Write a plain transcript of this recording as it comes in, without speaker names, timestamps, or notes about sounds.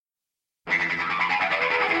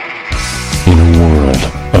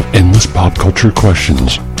pop culture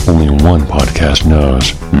questions only one podcast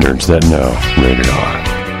knows. Nerds That Know. Rated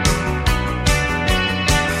R.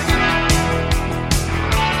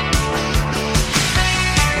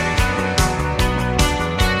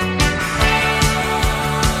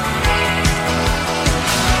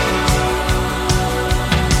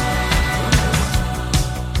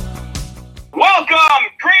 Welcome,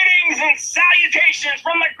 greetings and salutations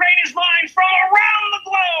from the greatest minds from around the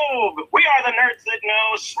globe. We are the Nerds That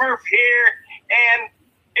Know, Smurf here, and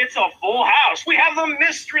it's a full house. We have the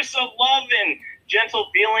mistress of love and gentle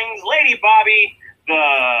feelings, Lady Bobby,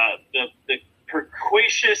 the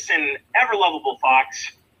precocious and ever lovable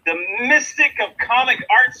Fox, the mystic of comic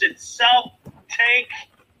arts itself, Tank,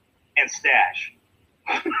 and Stash.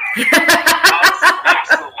 That's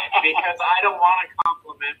excellent, because I don't want a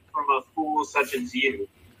compliment from a fool such as you.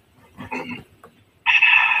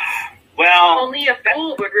 Well, only a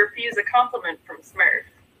fool would refuse a compliment from Smurf.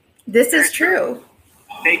 This is true.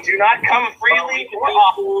 They do not come Well, freely. we can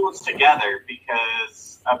be fools together,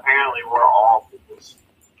 because apparently we're all fools.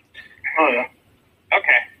 Oh, yeah.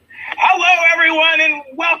 Okay. Hello, everyone, and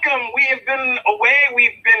welcome. We have been away.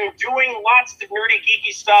 We've been doing lots of nerdy,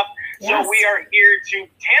 geeky stuff. Yes. So we are here to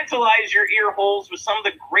tantalize your ear holes with some of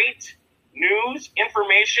the great news,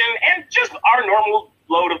 information, and just our normal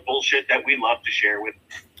load of bullshit that we love to share with.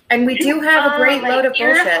 And we do have a great load of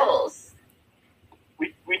bullshit. Holes.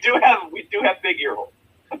 We do have big ear holes.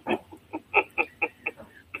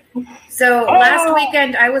 So last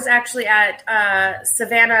weekend I was actually at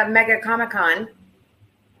Savannah Mega Comic-Con.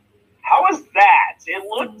 How was that? It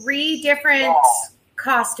looked 3 different small.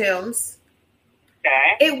 costumes.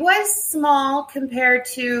 Okay. It was small compared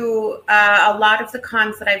to a lot of the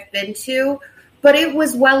cons that I've been to, but it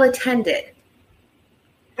was well attended.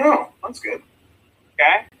 Oh, that's good.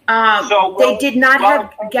 Okay. They did not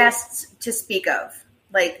have guests to speak of.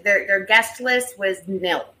 Like their guest list was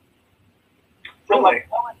nil. So, like,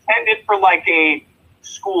 well attended for like a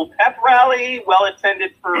school pep rally. Well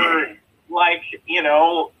attended for like, you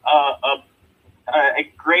know, a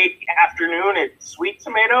great afternoon at Sweet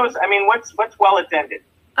Tomatoes. I mean, what's well attended?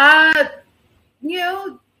 You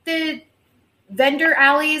know, the vendor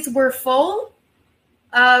alleys were full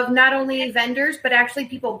of not only vendors but actually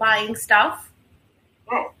people buying stuff.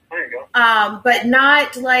 Oh, there you go. But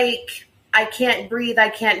not like I can't breathe, I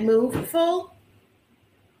can't move full.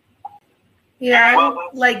 You know,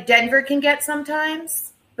 like Denver can get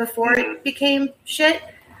sometimes before it became shit.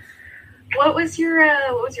 What was your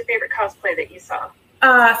favorite cosplay that you saw?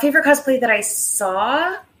 Favorite cosplay that I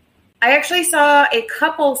saw? I actually saw a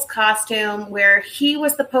couple's costume where he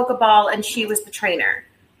was the Pokeball and she was the trainer.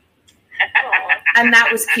 And that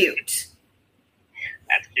was cute.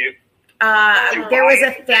 That's cute. There was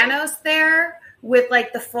a Thanos there with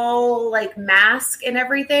like the full like mask and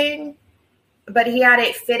everything, but he had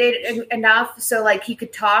it fitted enough so like he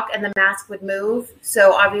could talk and the mask would move.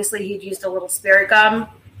 So obviously he'd used a little spirit gum,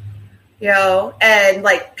 you know, and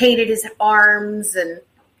like painted his arms, and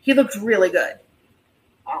he looked really good.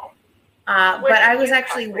 But I was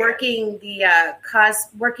actually working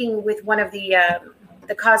working with one of the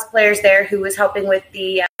cosplayers there who was helping with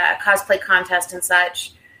the cosplay contest and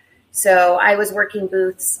such. So I was working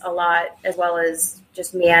booths a lot as well as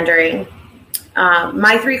just meandering.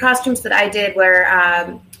 My 3 costumes that I did were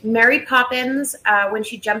Mary Poppins when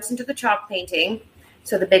she jumps into the chalk painting,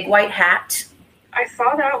 so the big white hat. I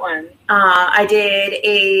saw that one. I did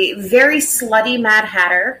a very slutty Mad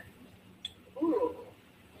Hatter. Ooh.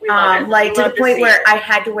 Like to the point where I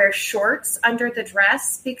had to wear shorts under the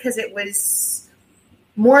dress because it was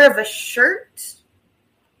more of a shirt.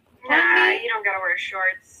 Nah, you don't gotta wear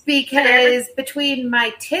shorts. Because between my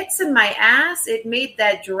tits and my ass, it made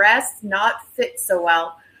that dress not fit so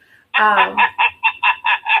well.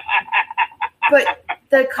 But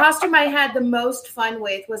the costume I had the most fun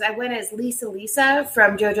with was I went as Lisa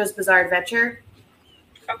from JoJo's Bizarre Adventure.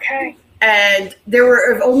 Okay. And there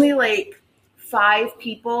were only like 5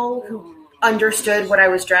 people who understood what I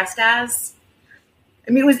was dressed as.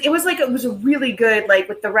 I mean, it was a really good, like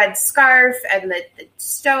with the red scarf and the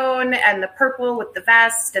stone and the purple with the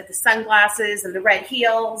vest and the sunglasses and the red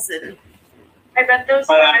heels, and I bet those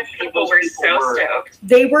 5 people were so stoked.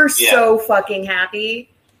 They were so fucking happy.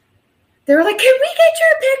 They were like, "Can we get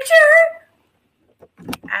your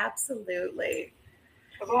picture?" Absolutely.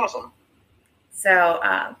 That's awesome. So,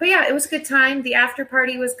 but yeah, it was a good time. The after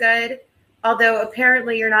party was good. Although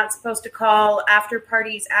apparently you're not supposed to call after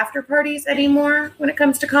parties anymore when it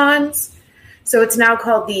comes to cons. So it's now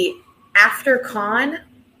called the After Con.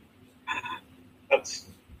 That's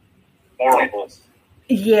horrible.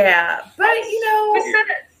 Yeah, but you know,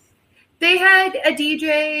 They had a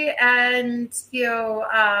DJ and,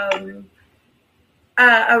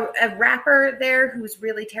 a rapper there who's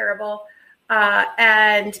really terrible.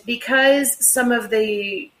 And because some of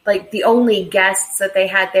the only guests that they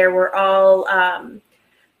had there were all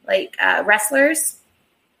wrestlers,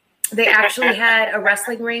 they actually had a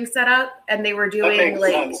wrestling ring set up, and they were doing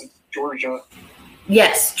sense. It's Georgia.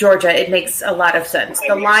 Yes, Georgia. It makes a lot of sense.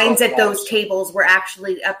 The lines at those tables were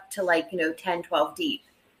actually up to 10, 12 deep.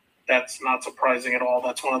 That's not surprising at all.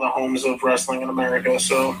 That's one of the homes of wrestling in America.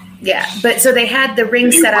 So yeah, but so they had the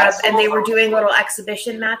ring set up, and they were doing little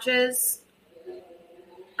exhibition matches.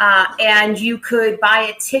 And you could buy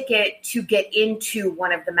a ticket to get into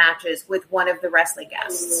one of the matches with one of the wrestling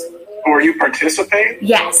guests. Were you participating?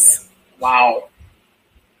 Yes. Wow.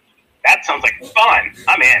 That sounds like fun.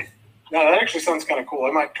 I'm in. No, that actually sounds kind of cool.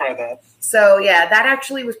 I might try that. So, yeah, that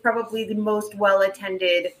actually was probably the most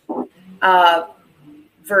well-attended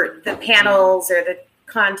for the panels or the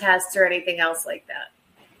contests or anything else like that.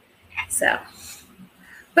 So,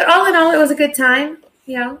 but all in all, it was a good time,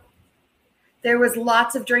 There was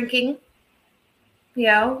lots of drinking,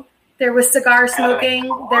 There was cigar smoking.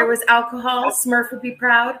 There was alcohol. Smurf would be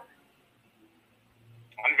proud.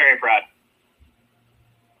 I'm very proud.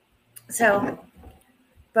 So,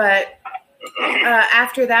 but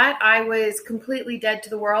after that, I was completely dead to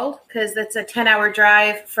the world because it's a 10-hour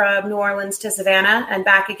drive from New Orleans to Savannah and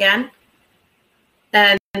back again.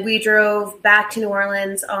 And we drove back to New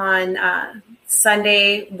Orleans on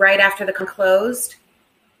Sunday right after the con closed.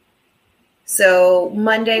 So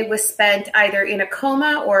Monday was spent either in a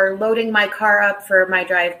coma or loading my car up for my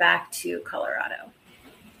drive back to Colorado.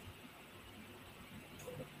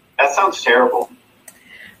 That sounds terrible.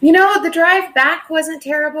 The drive back wasn't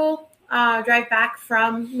terrible. Drive back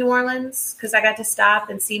from New Orleans because I got to stop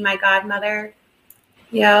and see my godmother,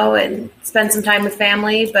 and spend some time with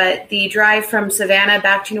family. But the drive from Savannah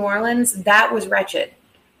back to New Orleans, that was wretched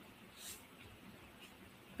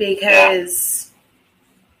because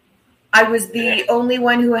I was the only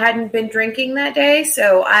one who hadn't been drinking that day,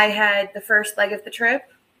 so I had the first leg of the trip.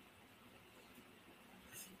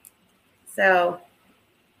 So,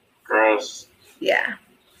 gross. Yeah.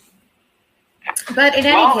 But in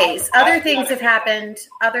any case, other things have happened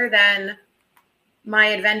other than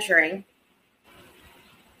my adventuring.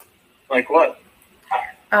 Like what?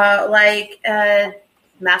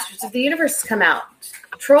 Masters of the Universe has come out.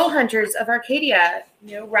 Troll Hunters of Arcadia,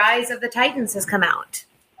 Rise of the Titans has come out.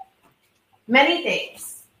 Many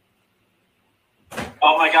things.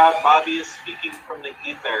 Oh my God, Bobby is speaking from the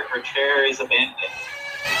ether. Her chair is abandoned.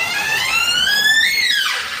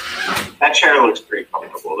 That chair looks pretty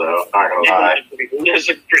comfortable, though. Not gonna lie. It looks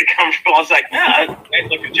pretty comfortable. I was like, nice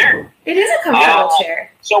looking chair. It is a comfortable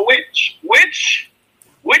chair. So which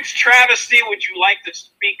travesty would you like to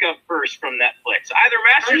speak of first from Netflix? Either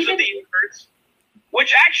Masters of the Universe,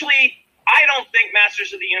 which actually I don't think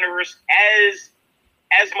Masters of the Universe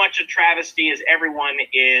as much a travesty as everyone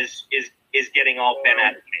is getting all bent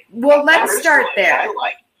at me. Well, let's start there. I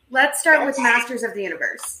like it. Let's start with Masters of the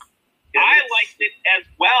Universe. I liked it as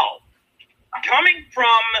well. Coming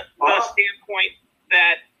from the standpoint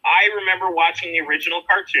that I remember watching the original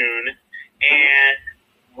cartoon, and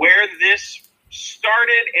where this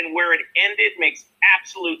started and where it ended makes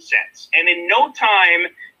absolute sense. And in no time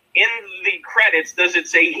in the credits does it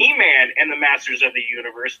say He-Man and the Masters of the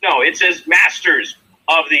Universe. No, it says Masters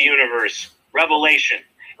of the Universe, Revelation.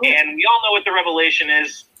 And we all know what the Revelation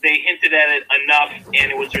is. They hinted at it enough,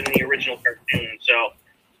 and it was in the original cartoon. So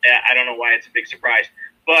I don't know why it's a big surprise.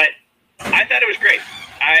 But I thought it was great.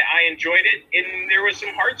 I enjoyed it, and there was some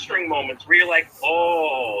heartstring moments where you're like,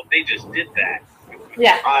 oh, they just did that.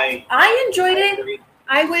 Yeah, I enjoyed it.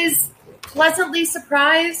 I was pleasantly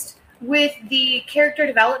surprised with the character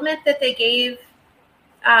development that they gave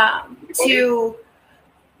to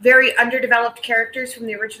very underdeveloped characters from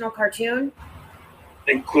the original cartoon.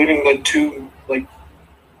 Including the two,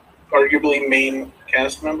 arguably main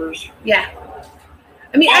cast members? Yeah.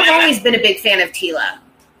 I mean, I've always been a big fan of Teela.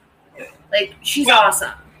 She's awesome.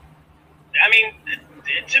 I mean,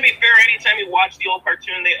 to be fair, anytime you watch the old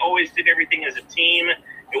cartoon, they always did everything as a team.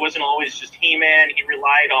 It wasn't always just He-Man. He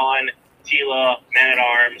relied on Teela,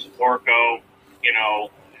 Man-at-Arms, Orko.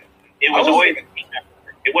 It was always.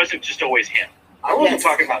 It wasn't just always him. I wasn't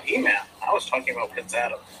talking about He-Man. I was talking about Prince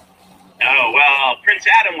Adam. Oh well, Prince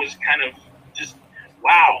Adam was kind of just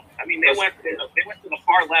wow. I mean, they went to the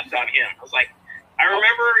far left on him. I was like, I remember,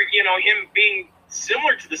 him being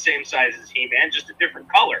similar to the same size as He-Man, just a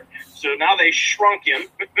different color. So now they shrunk him,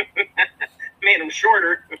 made him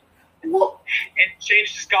shorter, and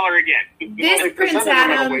changed his color again. This Prince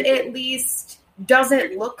Adam at least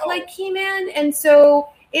doesn't look like He-Man, and so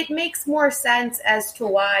it makes more sense as to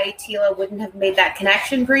why Teela wouldn't have made that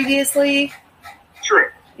connection previously. True.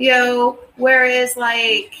 Whereas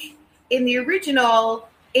like in the original,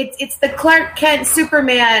 it's the Clark Kent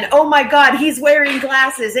Superman. Oh my God, he's wearing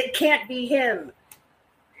glasses. It can't be him.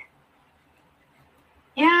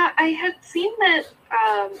 Yeah, I had seen that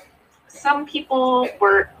some people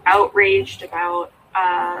were outraged about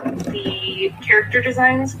the character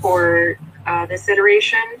designs for this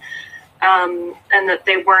iteration, and that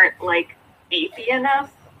they weren't like beefy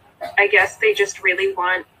enough. I guess they just really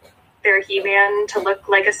want their He-Man to look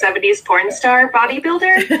like a 70s porn star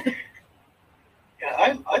bodybuilder.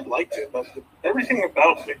 Yeah, I liked it, but everything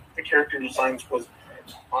about the character designs was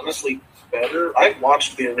honestly better. I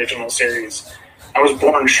watched the original series. I was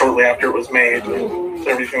born shortly after it was made and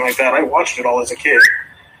everything like that. I watched it all as a kid.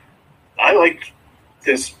 I liked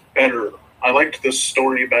this better. I liked the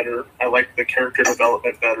story better. I liked the character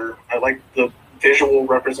development better. I liked the visual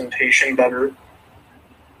representation better.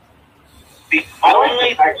 I like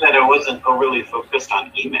the fact that it wasn't overly focused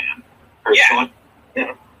on He-Man, personally.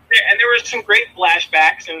 Yeah. And there were some great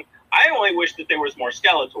flashbacks, and I only wish that there was more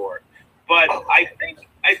Skeletor. But I think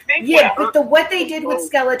Yeah, but what they did with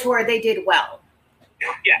Skeletor, they did well.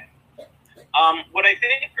 Yeah. What I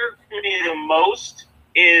think hurt me the most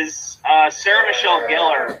is Sarah Michelle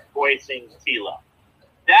Gellar voicing Teela.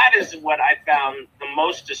 That is what I found the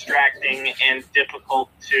most distracting and difficult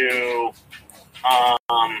to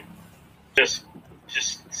just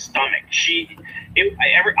stomach.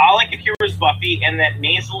 All I could hear was Buffy, and that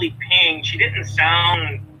nasally ping. She didn't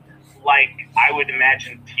sound like I would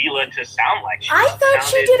imagine Teela to sound like. I thought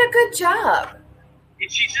she did a good job.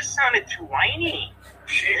 She just sounded too whiny.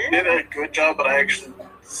 She did a good job, but I actually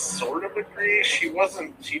sort of agree. She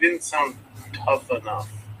didn't sound tough enough.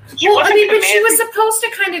 But she was supposed to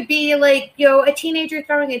kind of be like, a teenager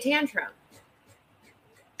throwing a tantrum.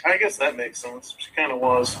 I guess that makes sense. She kind of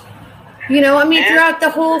was. Throughout the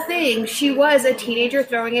whole thing, she was a teenager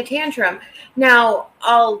throwing a tantrum. Now,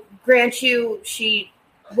 I'll grant you, she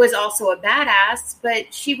was also a badass,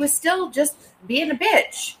 but she was still just being a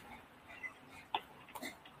bitch.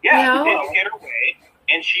 Yeah, she didn't get her way,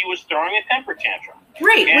 and she was throwing a temper tantrum.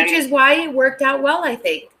 Right, which is why it worked out well, I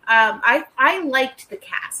think. I liked the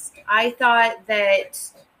cast. I thought that,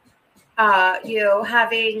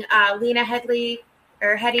 having Lena Headey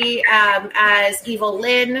as Evil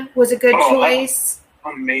Lynn was a good choice.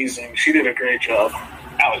 Amazing. She did a great job.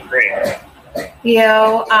 That was great.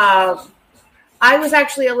 I was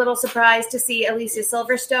actually a little surprised to see Alicia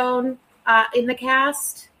Silverstone in the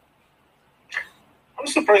cast. I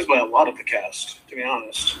was surprised by a lot of the cast, to be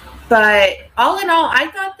honest. But all in all, I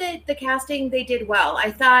thought that the casting, they did well. I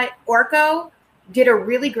thought Orko did a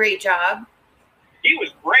really great job. He was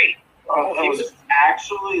great. He was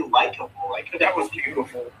actually likable. That was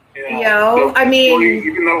beautiful. Yeah.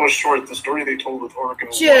 Even though it was short, the story they told with Orko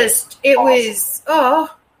was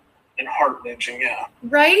awesome. And heart-wrenching, yeah.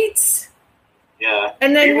 Right? Yeah.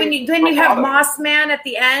 And then when you have Moss Man at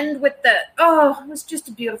the end with it was just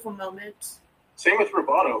a beautiful moment. Same with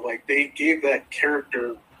Roboto. They gave that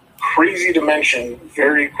character crazy dimension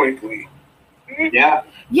very quickly. Yeah.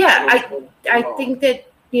 Yeah, I think that,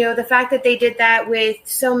 the fact that they did that with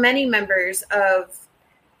so many members of,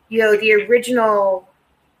 the original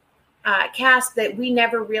cast that we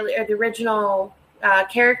never really, or the original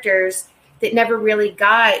characters that never really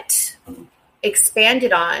got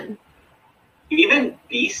expanded on. Even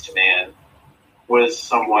Beast Man was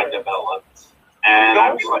somewhat developed. And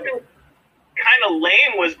I was like... kind of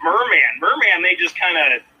lame was Merman. Merman, they just kind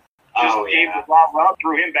of gave the rah-rah,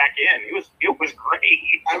 threw him back in. It was great.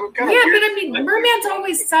 Merman's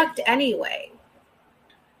always sucked anyway.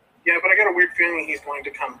 Yeah, but I got a weird feeling he's going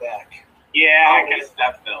to come back. Yeah, he's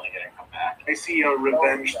definitely going to come back. I see a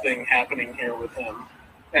revenge thing happening here with him.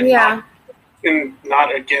 And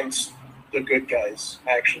not against the good guys,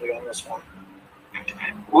 actually, on this one.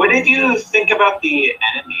 What did you think about the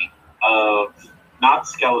enemy of... not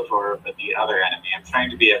Skeletor, but the other enemy? I'm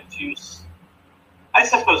trying to be obtuse. I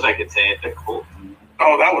suppose I could say it, the Cult.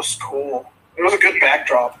 Oh, that was cool. It was a good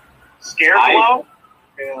backdrop. Scarecrow?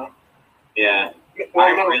 Yeah. Yeah.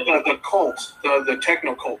 Well, the cult, the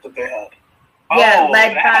techno cult that they had. Yeah,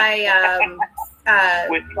 led by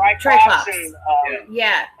with Triclops and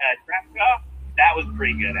Trapjaw. That was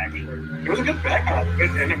pretty good, actually. It was a good backdrop, a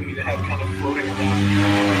good enemy to have kind of floating around.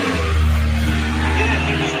 Yeah,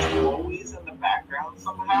 he was always in the background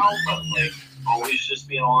somehow, but always just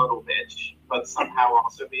being a little bitch, but somehow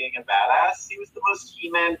also being a badass. He was the most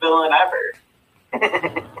He-Man villain ever.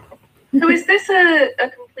 So is this a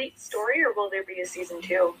complete story, or will there be a season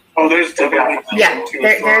 2? Oh, there's definitely Yeah, season 2.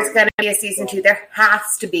 there's going to be a season 2. There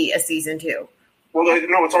has to be a season 2. Well,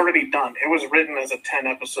 no, it's already done. It was written as a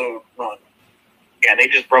 10-episode run. Yeah, they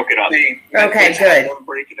just broke it up. Okay, Netflix good. had them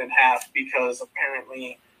break it in half because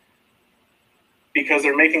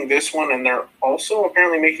they're making this one, and they're also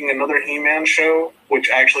apparently making another He-Man show, which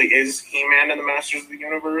actually is He-Man and the Masters of the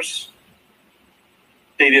Universe.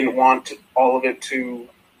 They didn't want all of it to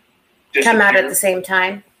Come out at disappear. the same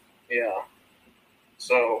time. Yeah.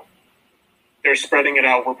 So they're spreading it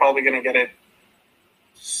out. We're probably going to get it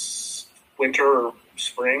winter or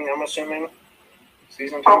spring, I'm assuming.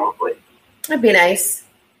 Season 2. Probably. That'd be nice.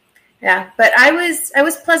 Yeah, but I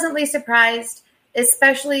was pleasantly surprised,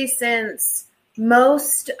 especially since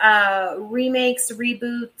most remakes,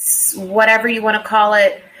 reboots, whatever you want to call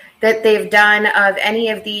it, that they've done of any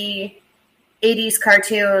of the 80s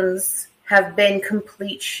cartoons have been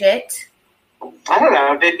complete shit. I don't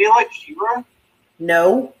know. Did you like She-Ra?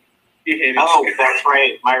 No. You hated Oh, She-Ra. that's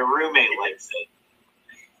right. My roommate likes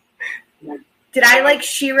it. Did I like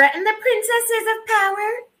She-Ra and the Princesses of Power?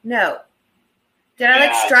 No. Did I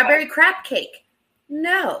like Yeah, Strawberry Crab Cake?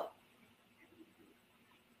 No.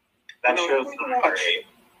 That No, show's we not can watch. great.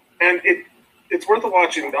 And it's worth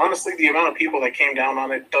watching. Honestly, the amount of people that came down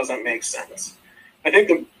on it doesn't make sense. I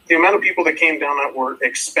think the amount of people that came down on it were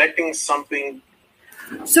expecting something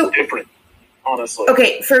So, different, honestly.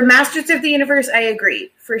 okay, for Masters of the Universe, I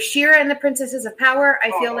agree. For She-Ra and the Princesses of Power,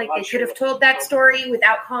 I feel like not they could have She-Ra. told that story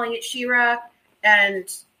without calling it She-Ra, and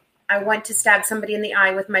I went to stab somebody in the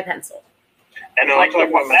eye with my pencil. And No, like I'm talking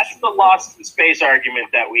about that's the Lost in Space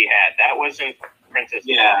argument that we had. That wasn't Princess.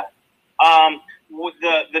 Yeah.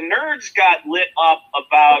 The nerds got lit up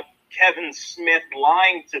about Kevin Smith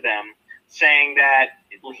lying to them, saying that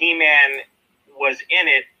He-Man was in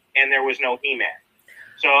it and there was no He-Man.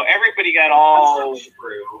 So everybody got all That's not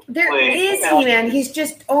true. There Like, is He-Man. He's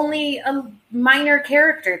just only a minor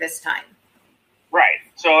character this time. right.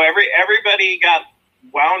 So everybody got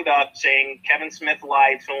wound up saying Kevin Smith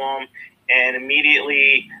lied to him, and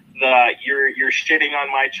immediately the you're shitting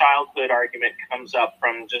on my childhood argument comes up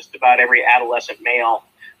from just about every adolescent male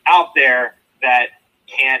out there that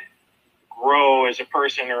can't grow as a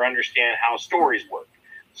person or understand how stories work.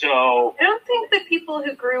 So I don't think that people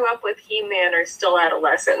who grew up with He-Man are still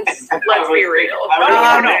adolescents. I Let's be was- real. I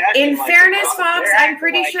was- No, no, In like fairness, it. Fox, They're I'm acting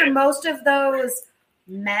pretty like sure it. most of those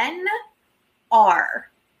men are.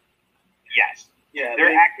 yes, Yeah, they're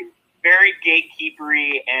they- acting very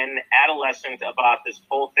gatekeepery and adolescent about this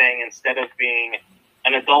whole thing instead of being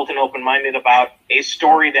an adult and open-minded about a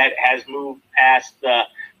story that has moved past the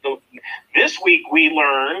this week we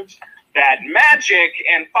learned that magic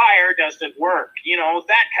and fire doesn't work. You know,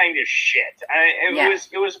 that kind of shit. Yeah.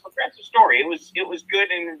 It was a progressive story. It was good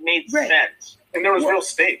and it made Right. sense. and there was real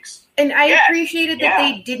stakes. And I Yes. appreciated that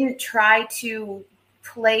Yeah. they didn't try to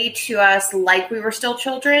play to us like we were still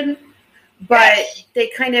children, but Yes. they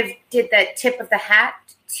kind of did that tip of the hat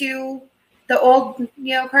to the old,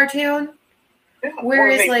 cartoon. Yeah,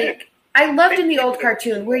 Whereas, well, they like, did. I loved in the old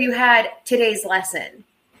cartoon where you had today's lesson,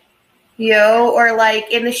 or like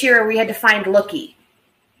in the She-Ra we had to find Lookie.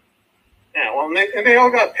 Yeah, well, and they all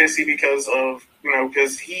got pissy because of,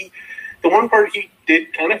 because the one part he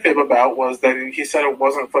did kind of fib about was that he said it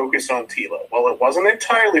wasn't focused on Tila. Well, it wasn't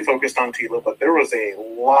entirely focused on Tila, but there was a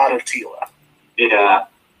lot of Tila. Yeah.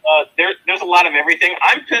 There's a lot of everything.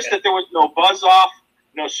 I'm pissed that there was no Buzz-Off,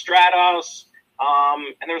 no Stratos,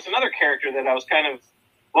 and there was another character that I was kind of...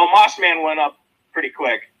 Well, Mossman went up pretty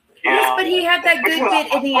quick. Yes, but he had that Which good was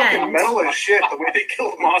bit in the fucking end. metal as shit, the way they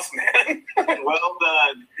killed Moss Man. Well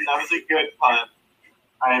done. That was a good pun.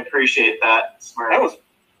 I appreciate that, Smurf. That was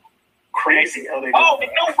crazy how they did Oh, that.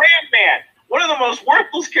 no, Ram Man! One of the most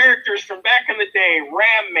worthless characters from back in the day,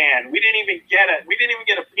 Ram Man. We didn't even get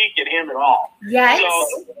a peek at him at all. Yes.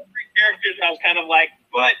 So the three characters, I was kind of like,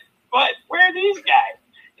 but where are these guys?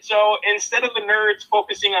 So instead of the nerds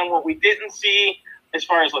focusing on what we didn't see, as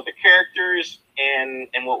far as like the characters and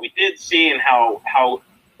what we did see and how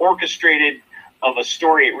orchestrated of a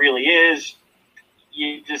story it really is,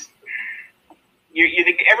 you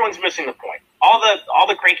think everyone's missing the point. All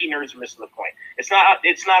the cranky nerds are missing the point. It's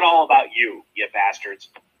not all about you bastards.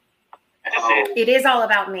 Just say it. It is all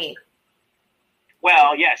about me.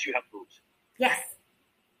 Well, yes, you have boobs. Yes.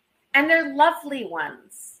 And they're lovely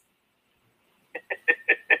ones.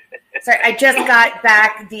 Sorry, I just got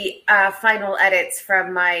back the final edits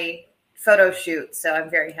from my photo shoot, so I'm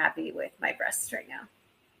very happy with my breasts right now.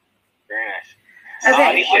 Very nice.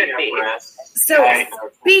 Okay. They should be. So, Yeah,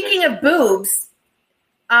 speaking of boobs,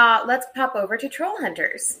 let's pop over to Troll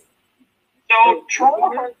Hunters. So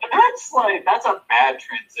Troll That's a bad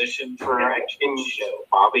transition for a kids show,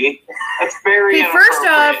 Bobby. That's very Okay, first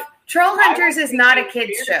off, inappropriate. Troll Hunters I was is not a thinking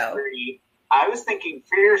kids Fear show. Street. I was thinking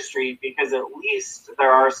Fear Street because at least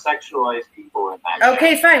there are sexualized people in that.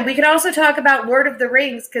 Okay, show. fine. We can also talk about Lord of the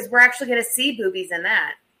Rings because we're actually going to see boobies in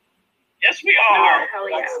that. yes, we No, are. hell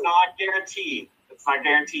yeah. that's not guaranteed. It's not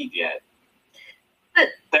guaranteed yet. But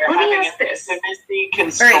They're let me having ask an this. intimacy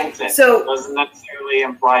consultant. Right, so- It doesn't necessarily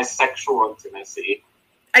imply sexual intimacy.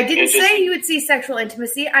 I didn't It just- say you would see sexual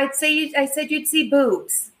intimacy. I said you'd see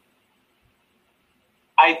boobs.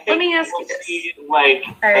 I think Let me ask we'll you this. see like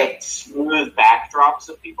All right. smooth backdrops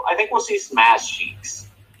of people. I think we'll see some ass cheeks.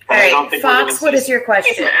 All But I don't right, think we're gonna Fox, what see is your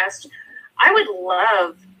question? Asked, I would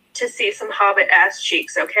love to see some Hobbit ass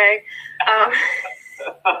cheeks. Okay.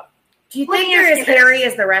 Do you Let think me they're ask as you this. hairy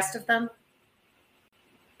as the rest of them?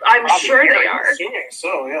 I'm sure they I'm are. assuming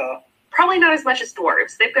so, yeah. Probably not as much as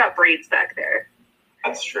dwarves. They've got braids back there.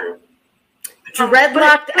 That's true.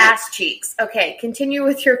 Dreadlocked but- ass cheeks. Okay, continue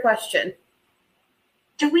with your question.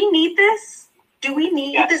 Do we need this? Do we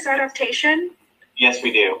need Yes. this adaptation? Yes,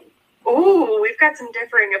 we do. Ooh, we've got some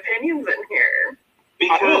differing opinions in here.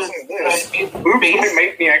 I will Because say this. it Boobs might based-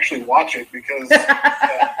 make me actually watch it because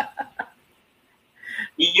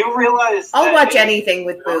you realize I'll that watch it's anything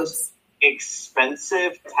with the most boobs.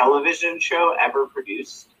 expensive television show ever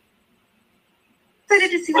produced.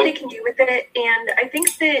 Excited to see what they can do with it, and I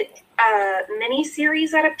think that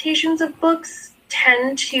miniseries adaptations of books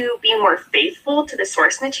tend to be more faithful to the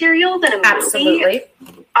source material than a movie. Absolutely.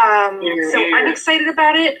 So I'm excited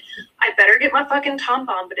about it. I better get my fucking Tom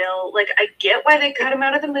Bombadil. Like, I get why they cut him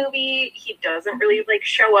out of the movie. He doesn't really, like,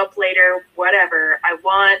 show up later. Whatever. I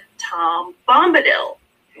want Tom Bombadil.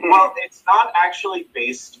 Well, it's not actually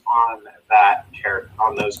based on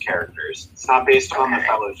on those characters. It's not based on the Okay.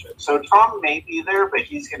 Fellowship. So Tom may be there, but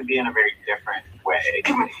he's going to be in a very different way.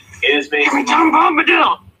 It is based Give me on Tom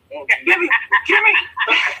Bombadil. Give me.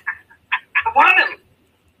 I want him.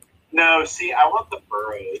 No, see, I want the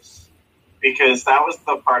Burrows because that was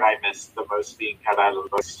the part I missed the most being cut out of the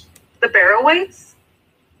books. The Barrow-wights?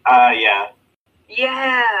 Yeah.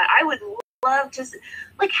 Yeah, I would love to see,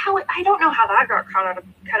 like, how I don't know how that got cut out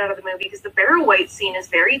of the movie because the Barrow-wight scene is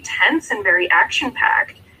very tense and very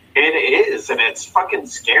action-packed. It is, and it's fucking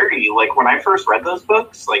scary. Like, when I first read those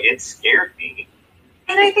books, like, it scared me.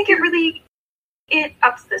 And I think it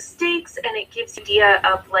ups the stakes and it gives the idea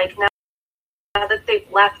of, like, now that they've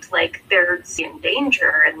left, like, they're in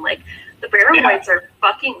danger and, like, the Barrow-wights are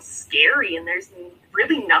fucking scary and there's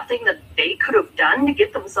really nothing that they could have done to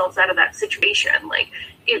get themselves out of that situation. Like,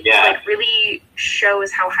 it like really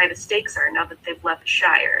shows how high the stakes are now that they've left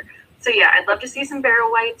Shire. So yeah, I'd love to see some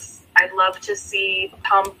Barrow-wights. I'd love to see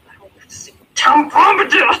Tom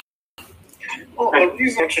Bombadil. well, the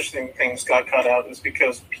reason interesting things got cut out is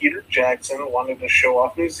because Peter Jackson wanted to show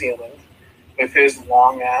off New Zealand with his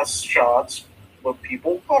long ass shots of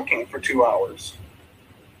people talking for 2 hours.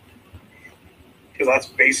 Because that's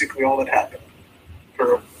basically all that happened.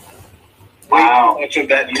 For Wow. much of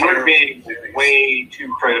that You're entire being series. way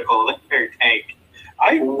too critical of their take.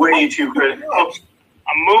 Way too critical.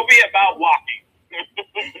 A movie about walking.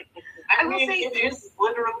 I mean, it is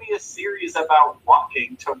literally a series about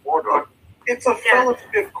walking to Mordor. It's a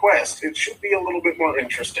fellowship quest. It should be a little bit more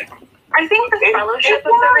interesting. I think the It Fellowship of the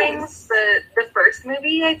was. Rings, the first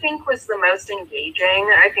movie, I think, was the most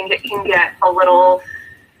engaging. I think it can get a little,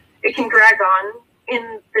 it can drag on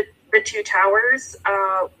in the Two Towers,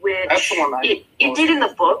 which That's the one it did in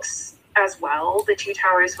the books as well. The Two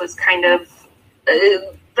Towers was kind of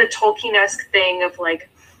the Tolkien-esque thing of, like,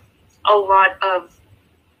 a lot of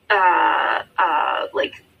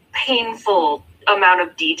like painful amount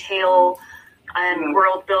of detail and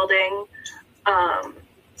world building.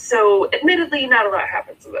 So admittedly, not a lot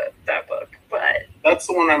happens in that book, but That's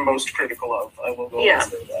the one I'm most critical of. I will go Yeah.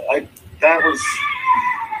 and say that.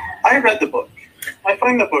 I read the book. I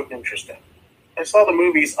find the book interesting. I saw the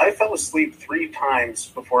movies. I fell asleep 3 times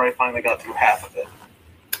before I finally got through half of it.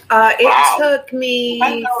 It Wow. took me What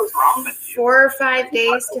the hell is wrong with you? 4 or 5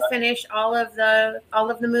 days to finish all of the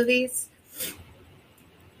movies.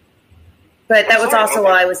 But that I'm was sorry, also okay.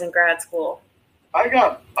 while I was in grad school. I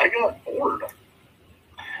got bored.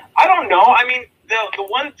 I don't know. I mean, the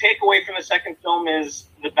one takeaway from the second film is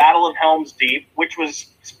the Battle of Helm's Deep, which was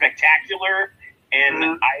spectacular, and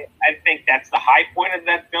I think that's the high point of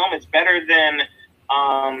that film. It's better than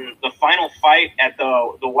the final fight at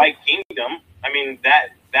the White Kingdom. I mean, that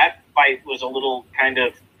fight was a little kind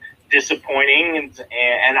of disappointing,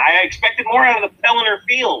 and I expected more out of the Pelennor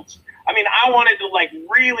Fields. I mean, I wanted to, like,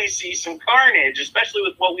 really see some carnage, especially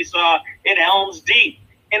with what we saw in Helm's Deep.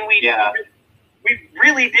 And we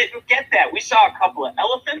really didn't get that. We saw a couple of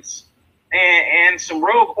elephants and some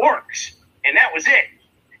rogue orcs, and that was it.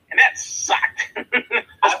 And that sucked.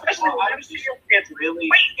 Especially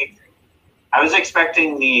I was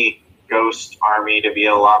expecting the Ghost Army to be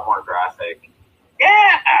a lot more graphic.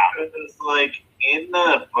 Yeah! Because, like, in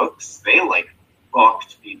the books, they, like,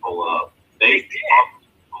 fucked people up. They fucked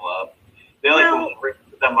people up. They, like,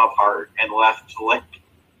 ripped them apart and left, like,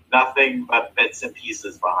 nothing but bits and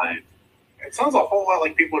pieces behind. It sounds a whole lot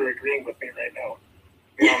like people are agreeing with me right now.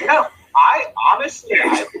 No, I honestly...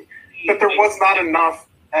 But there was not enough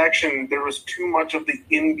action. There was too much of the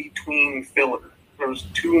in-between filler. There was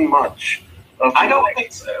too much of... I don't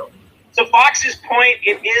think so. So Fox's point,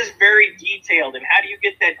 it is very detailed. And how do you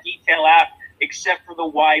get that detail out except for the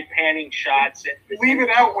wide panning shots? Leave it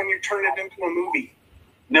out when you turn it into a movie.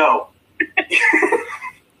 No.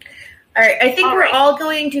 All right, I think we're all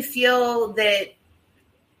going to feel that.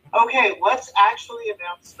 Okay, let's actually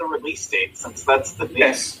announce the release date since that's the thing.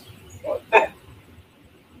 Yes.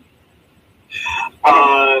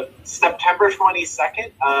 September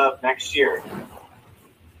 22nd of next year.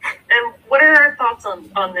 And what are our thoughts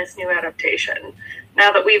on this new adaptation?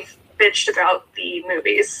 Now that we've bitched about the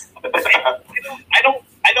movies,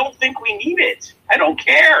 I don't think we need it. I don't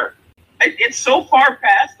care. It's so far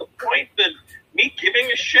past the point that me giving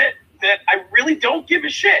a shit that I really don't give a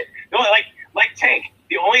shit. No, like Tank.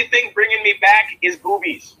 The only thing bringing me back is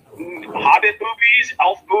boobies. Hobbit boobies,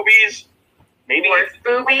 elf boobies, maybe orc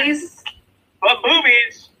boobies. But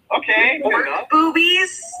boobies, okay. Orc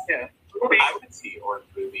boobies. Yeah. I would see orc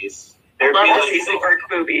boobies. I'd love to see some orc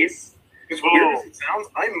boobies. As weird as it sounds,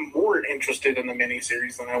 I'm more interested in the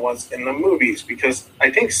miniseries than I was in the movies because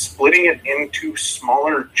I think splitting it into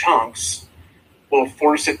smaller chunks will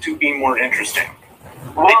force it to be more interesting.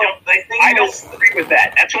 Well, I don't agree with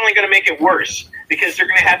that. That's only going to make it worse because they're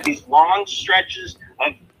going to have these long stretches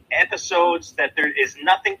of episodes that there is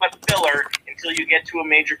nothing but filler until you get to a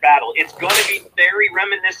major battle. It's going to be very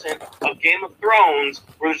reminiscent of Game of Thrones,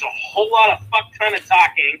 where there's a whole lot of fuck ton of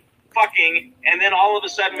fucking, and then all of a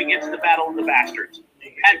sudden we get to the Battle of the Bastards.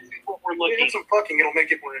 That's what we're looking. Get some fucking, it'll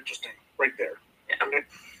make it more interesting, right there. Yeah.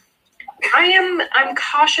 I'm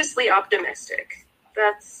cautiously optimistic.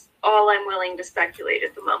 That's all I'm willing to speculate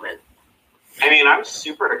at the moment. I mean, I'm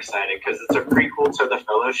super excited because it's a prequel to The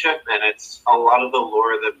Fellowship, and it's a lot of the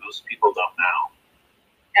lore that most people don't know.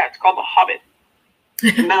 Yeah, it's called The Hobbit.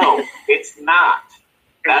 No, it's not.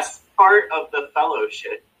 That's part of The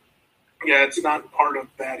Fellowship. Yeah, it's not part of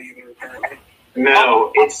that either, apparently.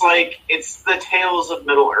 No, it's the Tales of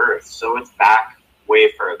Middle-earth, so it's back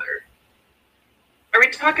way further. Are we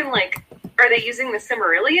talking are they using the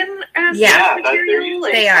Silmarillion as material?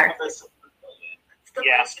 They are. It's the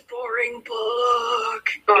most boring book.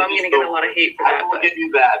 Oh, I'm going to get a lot of hate for that. I will give you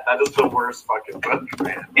that. That is the worst fucking book,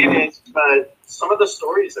 man. It is, but some of the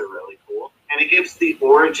stories are really cool. And it gives the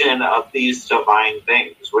origin of these divine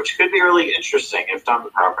things, which could be really interesting if done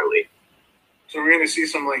properly. So we're going to see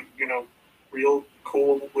some, real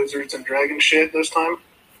cool wizards and dragon shit this time?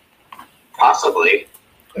 Possibly.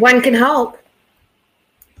 One can hope.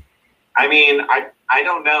 I mean, I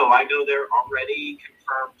don't know. I know they're already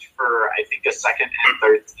confirmed for, I think, a second and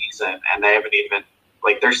third season, and they haven't even,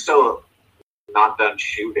 they're still not done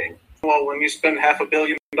shooting. Well, when you spend $500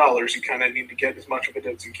 million, you kind of need to get as much of it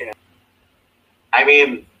as you can. I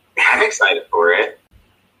mean, I'm excited for it.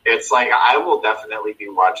 It's I will definitely be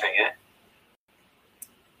watching it.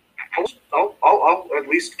 I'll at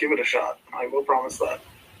least give it a shot. I will promise that.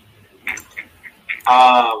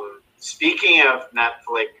 Speaking of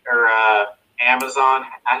Netflix or Amazon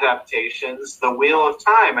adaptations, the Wheel of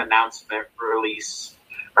Time announcement release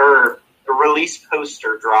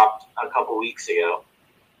poster dropped a couple weeks ago.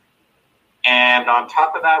 And on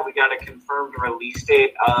top of that, we got a confirmed release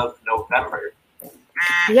date of November.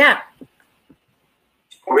 Yeah.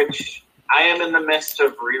 Which I am in the midst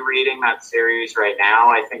of rereading that series right now.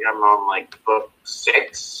 I think I'm on book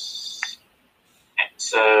 6. And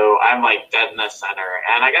so I'm dead in the center.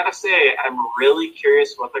 And I gotta say, I'm really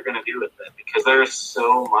curious what they're gonna do with it because there's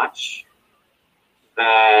so much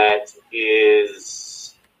that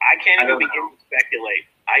is. I can't even begin to speculate.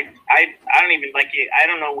 I don't even I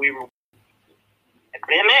don't know. We were. I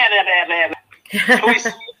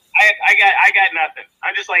got nothing.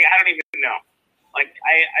 I'm just I don't even know.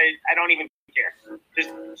 I don't even care.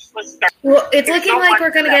 Just let's start. Well, it's looking like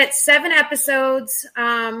we're going to get 7 episodes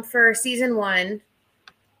for season 1.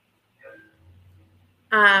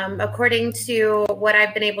 According to what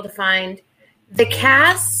I've been able to find, the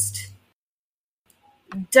cast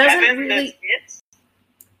doesn't really.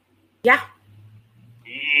 Yeah.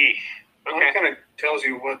 Okay. Well, that kind of tells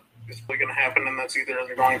you what is probably going to happen, and that's either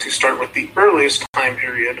they're going to start with the earliest time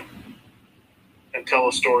period and tell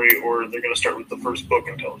a story, or they're going to start with the first book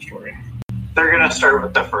and tell a story. They're going to start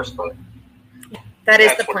with the first book. That is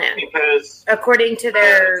That's the plan. Because According to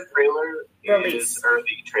their the trailer release.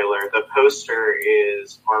 the poster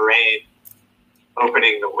is Moraine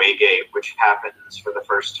opening the Waygate, which happens for the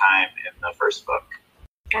first time in the first book.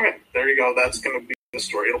 All right, there you go. That's going to be the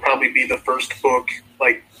story. It'll probably be the first book,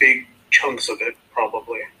 like big chunks of it,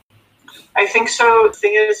 probably. I think so. The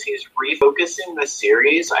thing is, he's refocusing the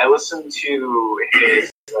series. I listened to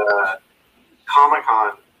his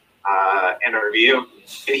Comic-Con interview, and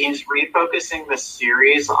he's refocusing the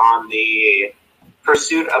series on the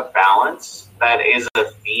pursuit of balance that is a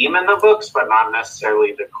theme in the books, but not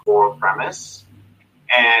necessarily the core premise.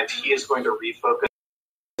 And he is going to refocus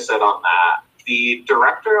it on that. The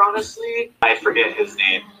director, honestly, I forget his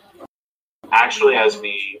name, actually has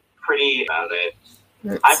me pretty about it.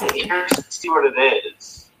 I'm curious to see what it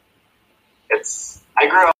is. I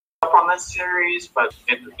grew up on this series, but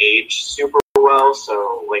didn't age super well,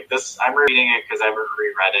 so like this, I'm reading it because I haven't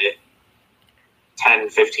reread it 10,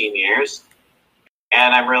 15 years.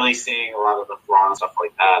 And I'm really seeing a lot of the flaws and stuff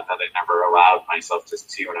like that I never allowed myself to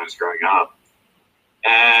see when I was growing up.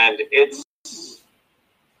 And it's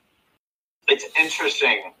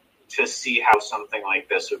interesting to see how something like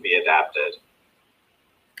this would be adapted.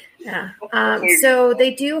 Yeah. So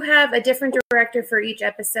they do have a different director for each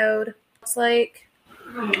episode, looks like.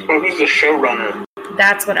 Well, who's the showrunner?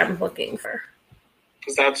 That's what I'm looking for.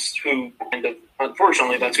 Because that's who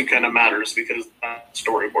unfortunately, that's who kind of matters, because that's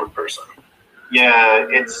the storyboard person. Yeah,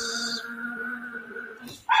 it's...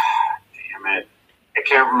 Damn it. I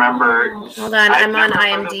can't remember. Hold on, I'm on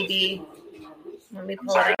IMDb. Let me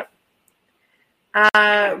pull it up.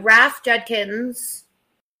 Raph Judkins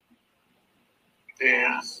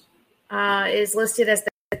is listed as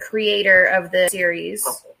the creator of the series.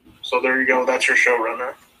 So there you go. That's your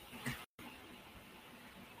showrunner.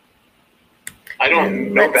 I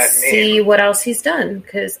don't know that name. Let's see what else he's done,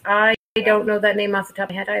 because I don't know that name off the top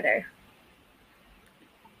of my head either.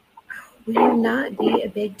 Will not be a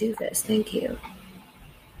big doofus. Thank you.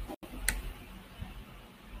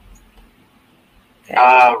 Okay.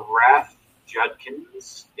 Raph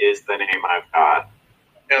Judkins is the name I've got.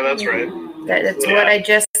 Yeah, that's right. That's what I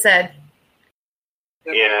just said.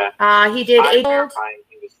 Yeah. He did I'm Age, verifying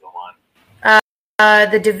he was the one.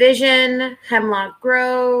 The Division, Hemlock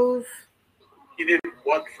Grove. He did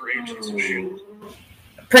what for Agents of S.H.I.E.L.D.?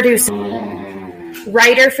 Producer.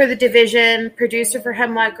 Writer for The Division, producer for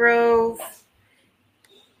Hemlock Grove.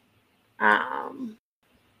 Let's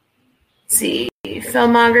see.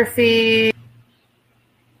 Filmography.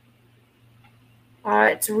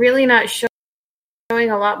 It's really not showing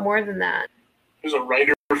a lot more than that. He was a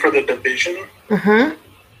writer for The Division. Mm-hmm.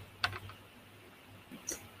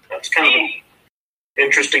 That's kind of an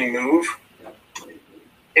interesting move.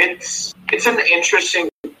 It's an interesting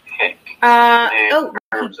pick.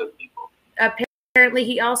 Terms of people. Apparently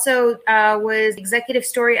he also was executive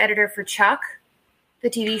story editor for Chuck, the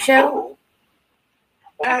TV show.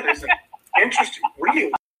 Oh, that is interesting.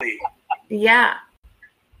 Really? Yeah.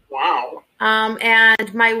 Wow.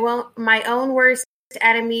 And my own worst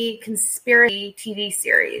enemy conspiracy TV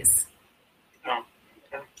series. Oh.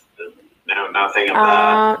 No, nothing of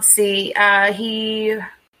that. Let's see. He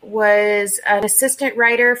was an assistant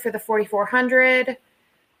writer for the 4400.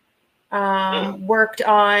 Worked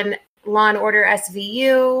on Law and Order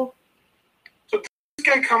SVU. So this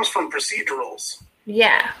guy comes from procedurals.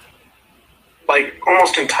 Yeah. Like,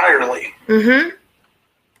 almost entirely. Mm-hmm.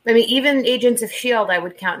 I mean, even Agents of S.H.I.E.L.D. I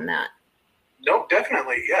would count in that. No,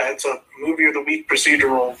 definitely. Yeah, it's a movie of the week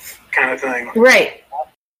procedural kind of thing. Right.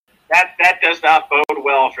 That does not bode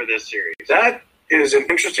well for this series. That is an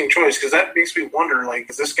interesting choice, because that makes me wonder, like,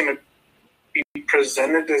 is this going to be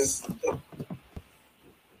presented as a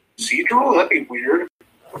procedural? That'd be weird.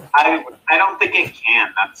 I don't think it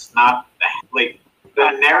can. That's not, like,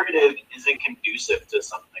 the narrative isn't conducive to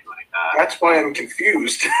something like that. That's why I'm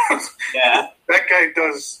confused. Yeah. That guy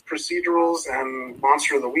does procedurals and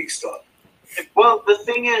Monster of the Week stuff. Well, the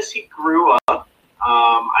thing is, he grew up.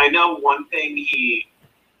 I know one thing he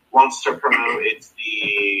wants to promote is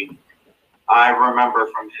I remember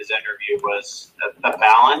from his interview, was the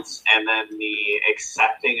balance and then the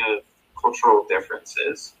accepting of cultural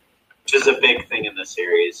differences, which is a big thing in the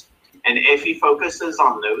series. And if he focuses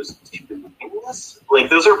on those two things, like,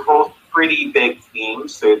 those are both pretty big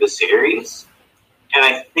themes through the series, and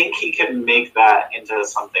I think he can make that into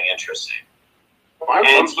something interesting.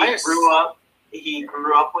 And he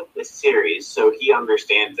grew up with this series, so he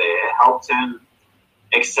understands it. It helped him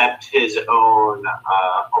accept his own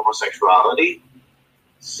homosexuality.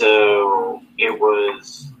 So it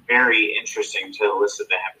was very interesting to listen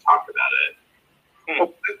to him talk about it.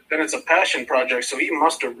 Well, then it's a passion project, so he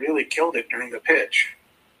must have really killed it during the pitch.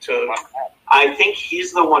 I think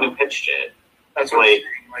he's the one who pitched it. That's what I'm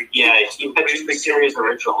saying. He pitched the series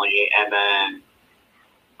originally, and then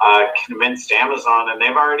convinced Amazon, and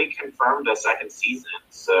they've already confirmed a second season.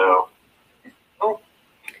 So,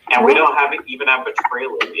 and we don't even have a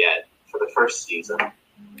trailer yet for the first season.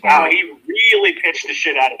 Wow, he really pitched the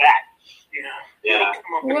shit out of that. Yeah.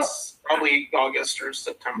 It's probably August or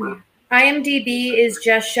September. IMDb is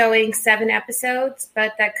just showing 7 episodes,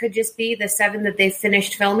 but that could just be the 7 that they've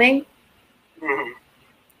finished filming. Mm-hmm.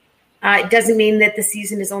 It doesn't mean that the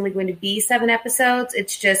season is only going to be 7 episodes.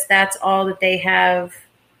 It's just that's all that they have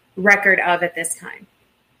record of at this time.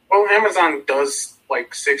 Well, Amazon does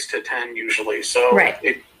like 6 to 10 usually, so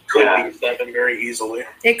it could be 7 very easily.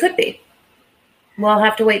 It could be. We'll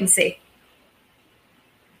have to wait and see.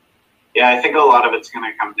 Yeah, I think a lot of it's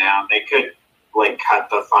going to come down. They could cut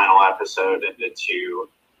the final episode into 2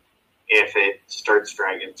 if it starts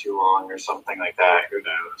dragging too long or something like that. Who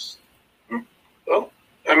knows? Well,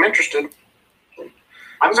 I'm interested.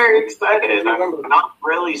 I'm very excited. I'm not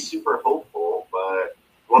really super hopeful, but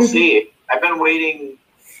we'll see. I've been waiting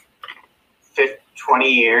 20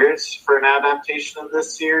 years for an adaptation of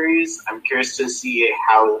this series. I'm curious to see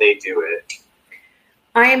how they do it.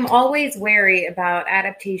 I am always wary about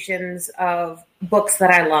adaptations of books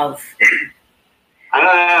that I love. I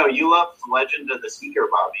don't know. You love Legend of the Seeker,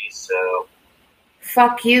 Bobby, so...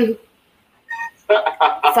 Fuck you.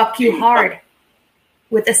 Fuck you hard.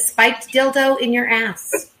 With a spiked dildo in your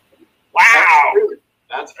ass. Wow!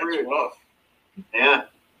 That's rude. rough. Yeah.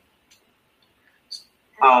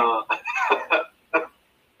 I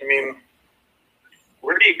mean...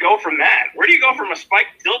 Where do you go from that? Where do you go from a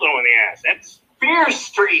spiked dildo in the ass? That's... Fear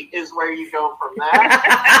Street is where you go from that.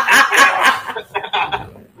 I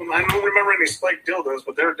don't remember any spiked dildos,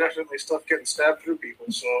 but there are definitely stuff getting stabbed through people,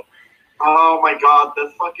 so... Oh my god,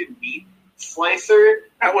 the fucking meat slicer?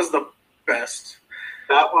 That was the best.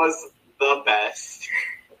 That was the best.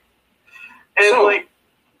 And,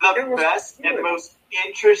 the best and most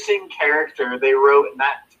interesting character they wrote in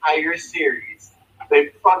that entire series. They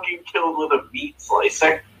fucking killed with a meat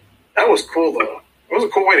slicer. That was cool, though. It was a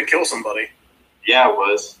cool way to kill somebody. Yeah, it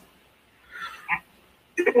was.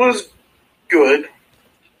 It was good.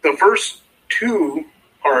 The first 2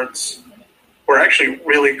 parts were actually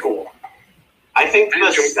really cool. I think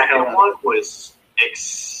the second one was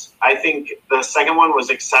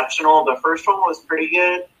exceptional. The first one was pretty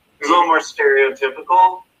good. It was a little more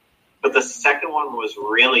stereotypical, but the second one was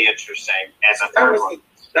really interesting. And the third one.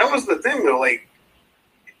 That was the thing, though. I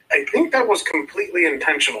think that was completely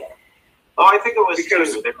intentional. Oh, I think it was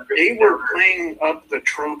because they were playing up the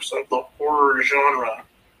tropes of the horror genre,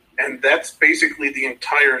 and that's basically the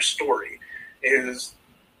entire story. Is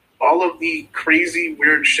all of the crazy,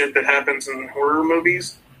 weird shit that happens in horror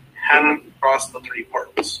movies happened across the 3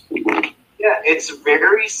 parts. Yeah, it's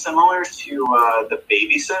very similar to the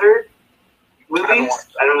Babysitter movies.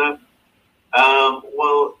 I don't know.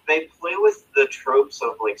 Well, they play with the tropes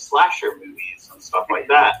of slasher movies and stuff like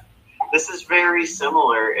that. This is very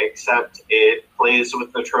similar, except it plays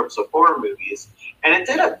with the tropes of horror movies, and it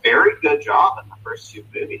did a very good job in the first 2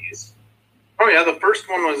 movies. Oh yeah, the first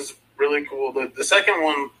one was really cool. The second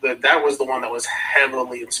one, that was the one that was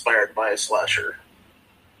heavily inspired by a slasher.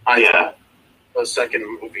 The second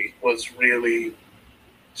movie was really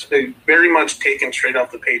very much taken straight off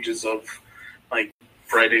the pages of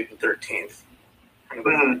Friday the 13th.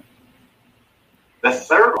 Mm-hmm. The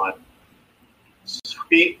third one,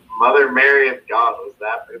 sweet Mother Mary of God, was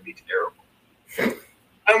that movie terrible?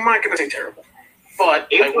 I'm not going to say terrible, but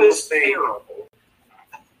it was terrible.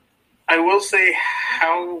 I will say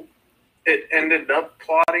how it ended up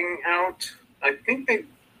plotting out. I think they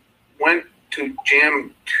went to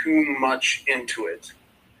jam too much into it.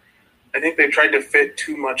 I think they tried to fit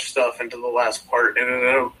too much stuff into the last part, and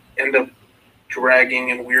it ended up dragging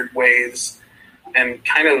in weird ways and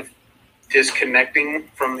kind of disconnecting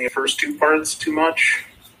from the first 2 parts too much.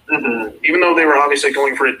 Mm-hmm. Even though they were obviously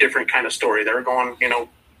going for a different kind of story. They were going,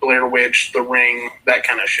 Blair Witch, The Ring, that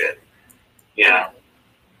kind of shit. Yeah.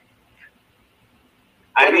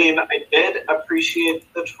 I mean, I did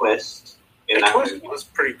appreciate the twist. The twist was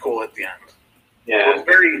pretty cool at the end. Yeah, it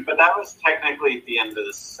was but that was technically at the end of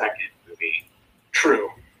the second movie.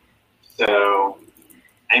 True. So,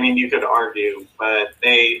 I mean, you could argue, but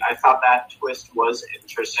I thought that twist was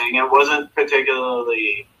interesting. It wasn't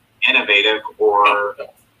particularly innovative or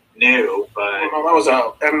new, but... Well, that was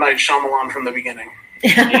M. Night Shyamalan from the beginning.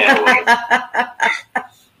 Yeah,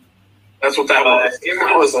 That's what that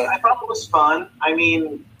was. I thought it was fun. I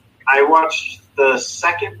mean, I watched the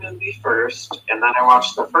second movie first, and then I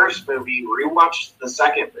watched the first movie, rewatched the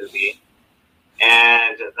second movie,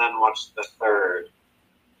 and then watched the third.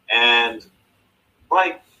 And,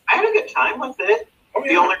 like, I had a good time with it. Oh,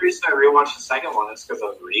 yeah. The only reason I rewatched the second one is because I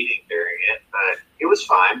was reading during it, but it was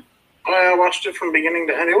fine. I watched it from beginning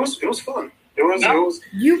to end. It was fun. It was.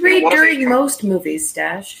 You read during most movies,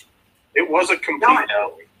 Stash. It was a complete. No, I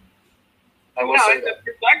know. I will say the that.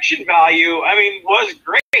 production value, I mean, was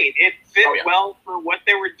great. It fit well for what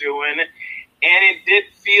they were doing, and it did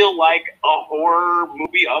feel like a horror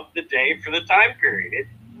movie of the day for the time period. It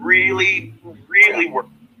really, really worked.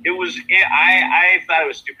 I thought it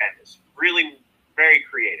was stupendous. Really, very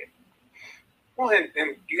creative. Well,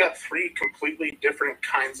 and you got 3 completely different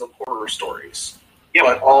kinds of horror stories, Yep.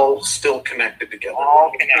 but all still connected together.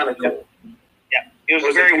 All It's kind of connected. cool. Yeah, it was It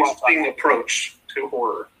was very an well interesting done. approach to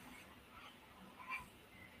horror.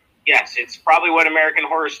 Yes, it's probably what American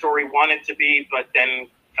Horror Story wanted to be, but then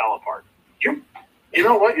fell apart. You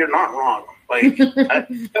know what? You're not wrong. Like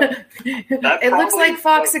that It looks like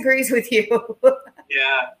Fox agrees with you.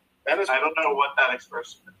 Yeah, that is. I don't know what that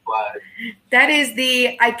expression implied. That is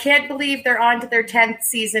the I can't believe they're on to their 10th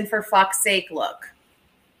season for fuck's sake look.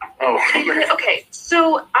 Oh, Okay,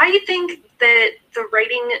 so I think that the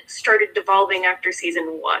writing started devolving after season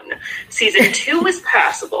 1. Season 2 was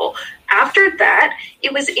passable. After that,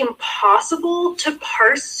 it was impossible to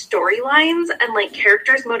parse storylines and like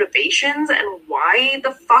characters' motivations and why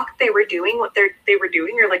the fuck they were doing what they were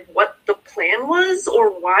doing, or like what the plan was, or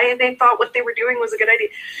why they thought what they were doing was a good idea.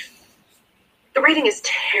 The writing is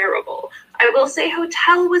terrible. I will say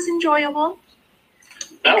Hotel was enjoyable.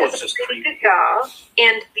 that was Because just of creepy. the Gaga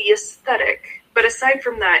and the aesthetic. But aside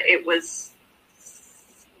from that, it was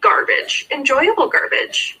garbage. Enjoyable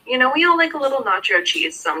garbage. You know, we all like a little nacho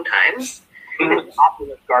cheese sometimes.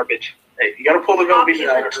 Opulent garbage. Hey, you got to pull the Velveeta out Opulent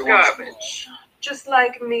every once in a while. garbage. Just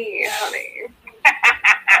like me, honey.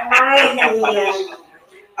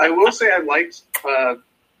 I will say I liked.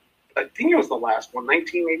 I think it was the last one,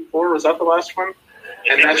 1984. Was that the last one?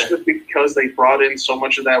 And that's just because they brought in so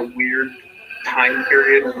much of that weird time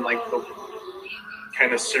period and like the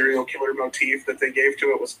kind of serial killer motif that they gave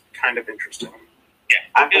to it was kind of interesting.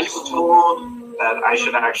 I was told that I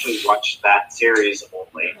should actually watch that series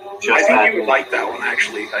only. I Just think that. you would like that one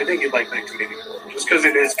actually. I think you'd like 1984 just because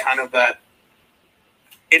it is kind of that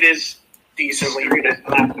It is decently.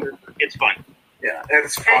 It's fun. Yeah, and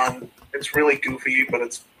it's fun. It's really goofy, but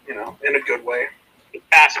it's in a good way. It's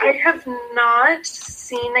passable. I have not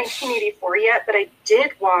seen 1984 yet, but I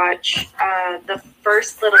did watch the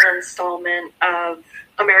first little installment of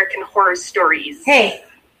American Horror Stories. Hey,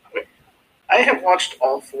 I have watched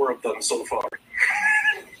all 4 of them so far.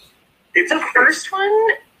 It's The first one,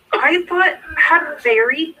 I thought, had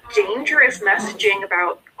very dangerous messaging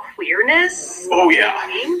about queerness. Oh yeah.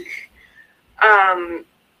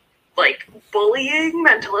 Like bullying,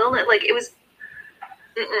 mental illness. Like it was.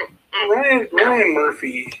 Ryan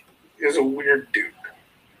Murphy is a weird dude.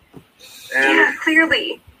 And Yeah,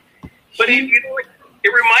 clearly. But it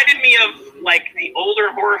reminded me of like the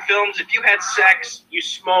older horror films. If you had sex, you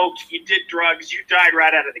smoked, you did drugs, you died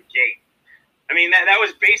right out of the gate. I mean, that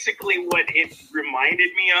was basically what it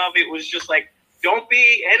reminded me of. It was just like, don't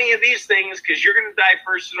be any of these things because you're going to die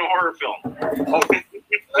first in a horror film.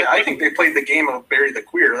 I think they played the game of Bury the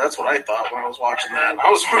Queer. That's what I thought when I was watching that. I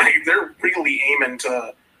was like, they're really aiming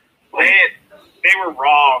to They were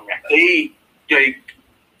wrong.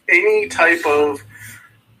 any type of.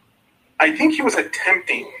 I think he was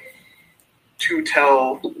attempting to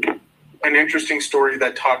tell an interesting story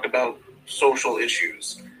that talked about social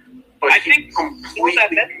issues, but I think completely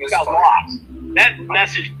that message got lost. That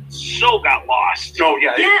message so got lost. No,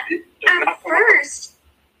 yeah, Yeah, it does At not come first,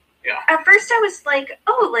 Yeah. At first I was like,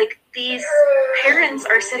 oh, like these parents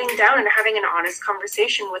are sitting down and having an honest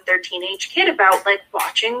conversation with their teenage kid about like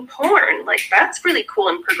watching porn. Like that's really cool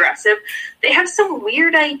and progressive. They have some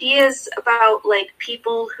weird ideas about like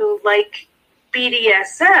people who like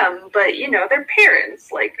BDSM, but they're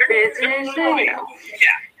parents. Like it's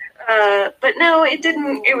but no, it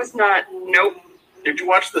didn't. It was not. Nope. Did you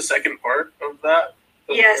watch the second part of that?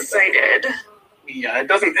 Yes, I did. Yeah, it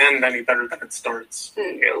doesn't end any better than it starts.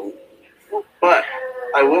 No. But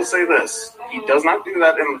I will say this: he does not do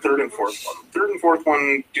that in the third and fourth one. The third and fourth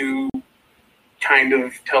one do kind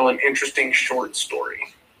of tell an interesting short story.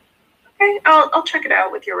 Okay, I'll check it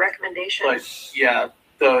out with your recommendation. But yeah,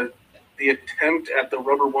 the attempt at the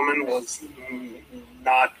rubber woman was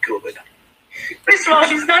not good. First of all,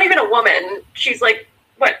 she's not even a woman. She's like,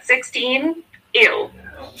 what, 16? Ew.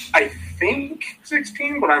 I think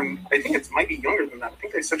 16, but I think it might be younger than that. I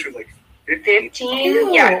think they said she was like 15. 15?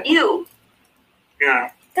 Ew. Yeah, ew.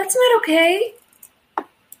 Yeah. That's not okay.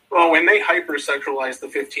 Well, when they hypersexualize the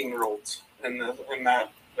 15-year-olds and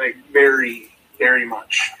that, like, very, very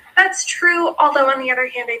much. That's true, although on the other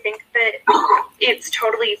hand, I think that it's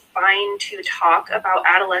totally fine to talk about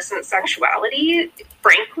adolescent sexuality,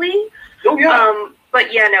 frankly. Oh, yeah.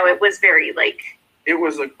 But yeah, no, it was very, like, It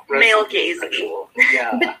was aggressive. male gazy. Sexual.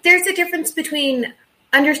 Yeah. But there's a difference between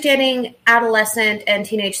understanding adolescent and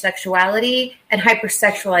teenage sexuality and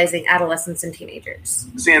hypersexualizing adolescents and teenagers.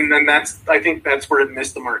 See, and then I think that's where it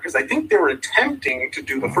missed the mark, because I think they were attempting to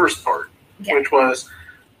do the first part, Yeah. which was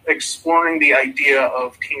exploring the idea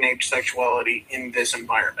of teenage sexuality in this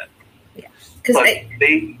environment. Because But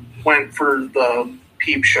they went for the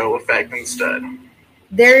peep show effect instead.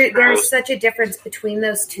 there's such a difference between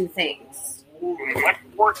those two things. What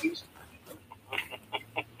Porkies?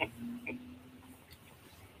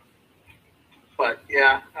 But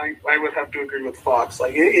yeah, I would have to agree with Fox.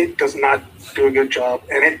 Like, it does not do a good job,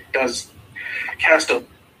 and it does cast a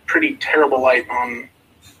pretty terrible light on,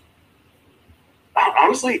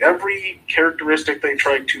 honestly, every characteristic they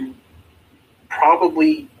tried to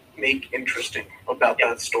probably make interesting about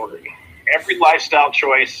that story. Every lifestyle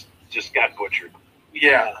choice just got butchered.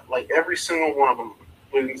 Yeah, like every single one of them.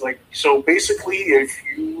 It's like, so basically, if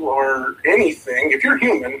you are anything, if you're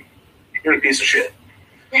human, you're a piece of shit.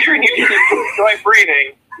 You need to enjoy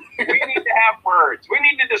breathing. We need to have words. We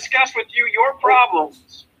need to discuss with you your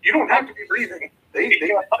problems. You don't have to be breathing. They A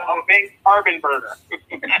big carbon burner.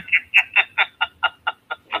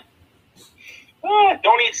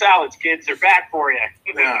 Don't eat salads, kids. They're bad for you.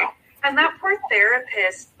 yeah. And that poor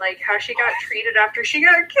therapist, like, how she got treated after she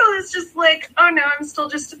got killed is just like, oh no, I'm still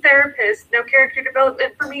just a therapist. No character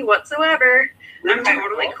development for me whatsoever. I'm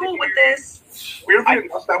totally cool with this. Weirdly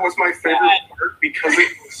enough, that was my favorite part because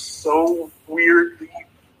it was so weirdly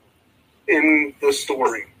in the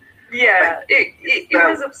story. Yeah, it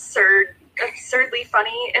was absurdly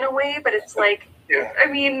funny in a way, but it's like, Yeah. I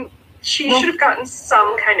mean, she should have gotten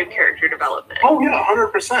some kind of character development. Oh yeah,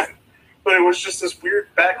 100%. But it was just this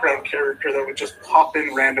weird background character that would just pop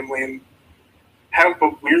in randomly and have a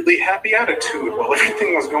weirdly happy attitude while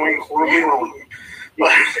everything was going horribly wrong.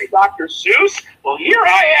 But You say Dr. Seuss? Well, here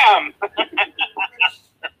I am.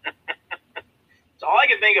 That's all I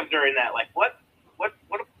can think of during that. Like, what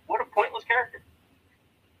a pointless character.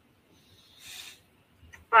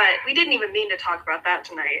 But we didn't even mean to talk about that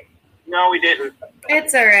tonight. No, we didn't.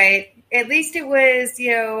 It's all right. At least it was,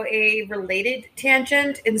 a related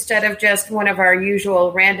tangent instead of just one of our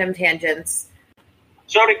usual random tangents.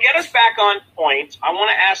 So to get us back on point, I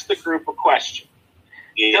want to ask the group a question.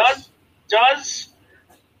 Yes. Does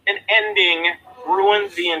an ending ruin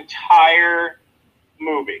the entire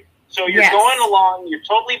movie? So you're Yes. going along, you're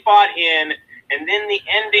totally bought in, and then the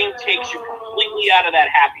ending takes you completely out of that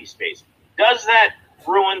happy space. Does that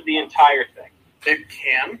ruin the entire thing? it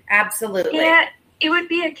can. Absolutely. Yeah, it would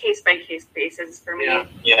be a case-by-case basis for me. Yeah.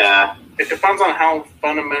 Yeah. It depends on how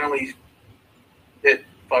fundamentally it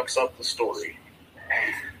fucks up the story.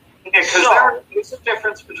 Because there's a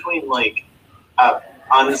difference between, like, a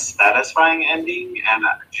unsatisfying ending and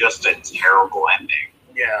just a terrible ending.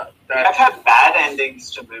 Yeah. I've had bad endings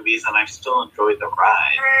to movies and I've still enjoyed the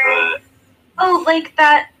ride, but Oh, like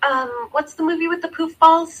that, what's the movie with the poof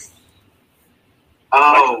balls?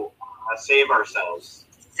 Save Ourselves.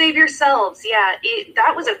 Save Yourselves, yeah.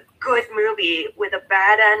 That was a good movie with a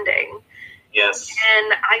bad ending, Yes.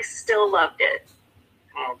 and I still loved it.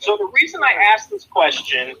 So the reason I asked this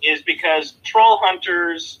question is because Troll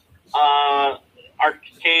Hunters,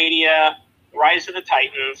 Arcadia, Rise of the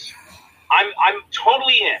Titans, I'm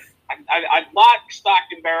totally in. I locked,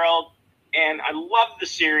 stocked, and barreled, and I love the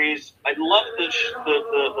series. I love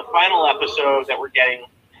the final episode that we're getting,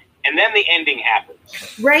 and then the ending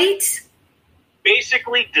happens. Right?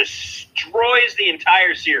 Basically destroys the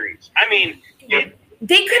entire series. I mean,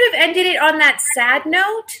 They could have ended it on that sad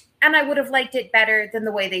note, and I would have liked it better than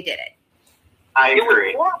the way they did it. I it was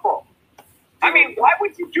agree. horrible. I mean, why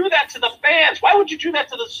would you do that to the fans? Why would you do that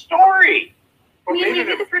to the story? I mean,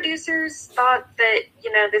 maybe the producers thought that,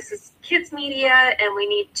 this is kids media and we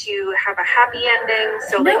need to have a happy ending.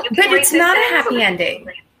 So, No, like, you can but write it's this not a in so happy we- ending.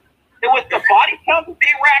 And with the body count that they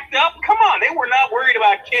racked up, come on, they were not worried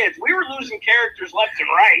about kids. We were losing characters left and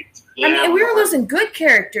right. I mean, and we were losing good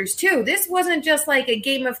characters, too. This wasn't just like a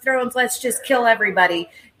Game of Thrones, let's just kill everybody.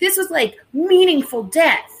 This was like meaningful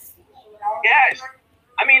death. Yes.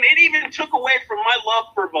 I mean, it even took away from my love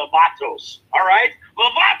for Vavatos. All right,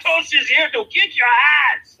 Vavatos is here to kick your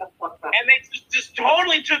ass, and they just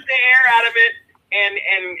totally took the air out of it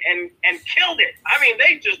and killed it. I mean,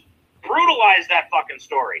 they just brutalized that fucking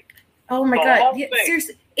story. Oh my God! Yeah,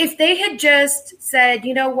 seriously, if they had just said,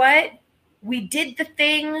 you know what, we did the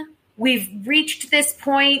thing, we've reached this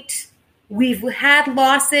point, we've had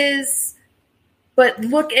losses, but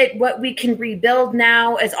look at what we can rebuild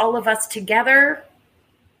now as all of us together.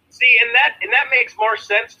 See, and that makes more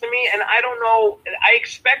sense to me. And I don't know. I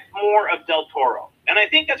expect more of Del Toro, and I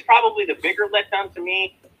think that's probably the bigger letdown to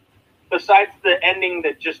me. Besides the ending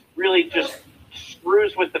that just really just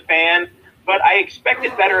screws with the fan, but I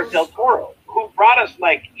expected better of Del Toro, who brought us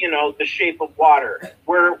The Shape of Water,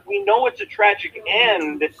 where we know it's a tragic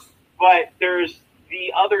end, but there's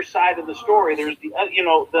the other side of the story. There's the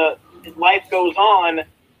the life goes on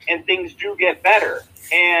and things do get better,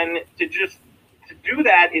 and to do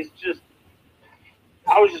that is just,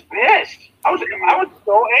 I was just pissed. I was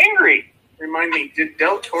so angry. Remind me, did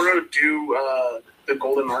Del Toro do the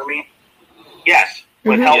Golden Army? Yes,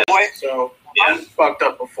 with Hellboy. Yes. So he fucked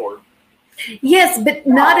up before. Yes, but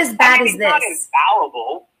not as bad as not this.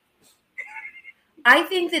 infallible. I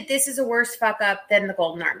think that this is a worse fuck up than the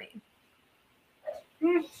Golden Army.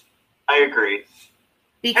 I agree.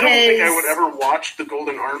 Because I don't think I would ever watch the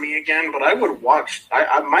Golden Army again, but I would watch.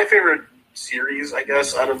 My favorite series, I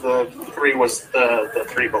guess, out of the three was the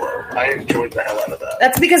Three Below. I enjoyed the hell out of that.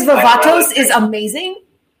 that's because Vavatos is amazing.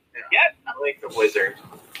 Yeah, I like the Wizard.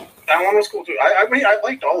 That one was cool too. I mean, I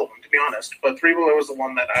liked all of them, to be honest. But Three Below was the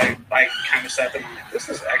one that I kind of sat there and I'm like, this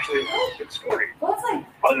is actually a really good story. Oh,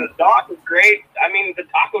 the dock was great. I mean, the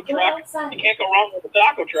taco truck. You can't go wrong with the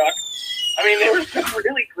taco truck. I mean, there were some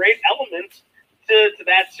really great elements to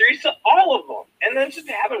that series, to all of them. And then just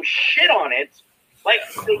to have them shit on it, like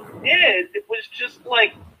they did, it was just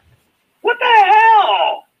like, what the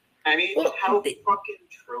hell? I mean, how fucking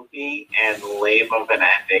tropey and lame of an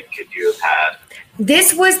ending could you have had?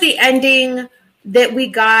 This was the ending that we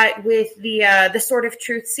got with the Sword of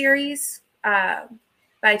Truth series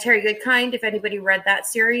by Terry Goodkind. If anybody read that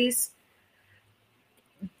series,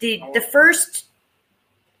 the first,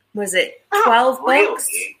 was it 12 books?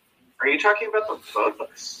 Are you talking about the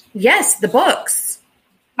books? Yes, the books.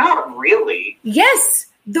 Not really. Yes,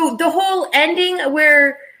 the whole ending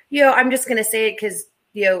where I'm just gonna say it because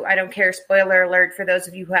I don't care. Spoiler alert for those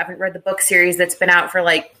of you who haven't read the book series that's been out for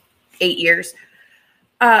like 8 years.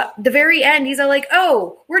 The very end, he's all like,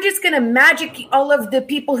 "Oh, we're just gonna magic all of the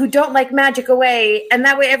people who don't like magic away, and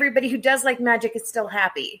that way everybody who does like magic is still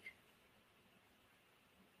happy."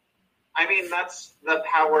 I mean, that's the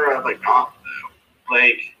power of a comic, though.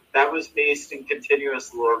 Like, that was based in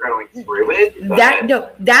continuous lore going through it.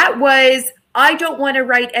 That was, I don't want to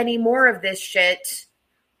write any more of this shit.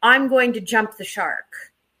 I'm going to jump the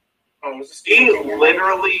shark. He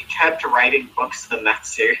literally kept writing books in that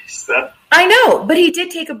series, though. I know, but he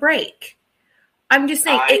did take a break. I'm just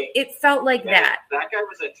saying, it felt like that. That guy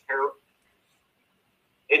was a terrible...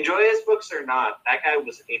 Enjoy his books or not, that guy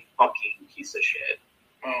was a fucking piece of shit.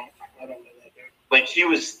 Oh, I don't know that dude. Like, he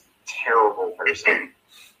was a terrible person.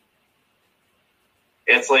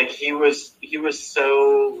 It's like he was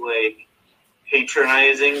so, like,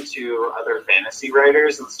 patronizing to other fantasy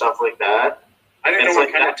writers and stuff like that. I didn't know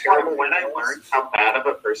what kind of terrible. When I learned how bad of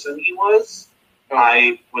a person he was,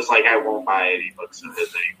 I was like, I won't buy any books of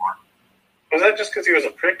his anymore. Was that just because he was a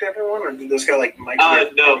prick to everyone, or did this guy like Mike?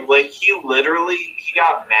 No, like he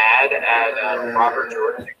got mad at Robert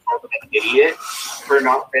Jordan and called him an idiot for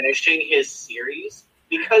not finishing his series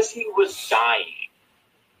because he was dying.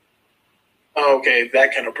 Oh, okay,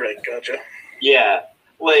 that kind of prick. Gotcha. Yeah,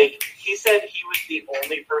 like he said, he was the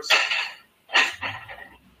only person.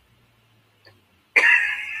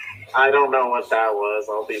 I don't know what that was.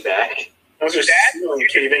 I'll be back. I was just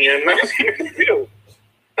caving in.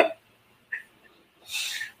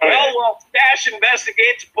 Well, Stash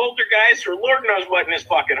investigates poltergeist or Lord knows what in his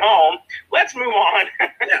fucking home. Let's move on.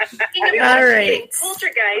 All right.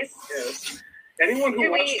 Poltergeist. Yes. Anyone who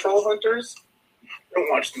watched Troll Hunters, don't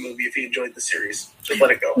watch the movie if you enjoyed the series. Just let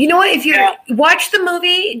it go. You know what? If you watch the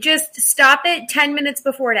movie, just stop it 10 minutes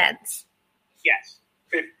before it ends. Yes.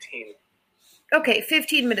 15. Okay,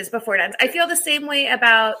 15 minutes before it ends. I feel the same way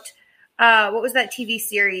about, what was that TV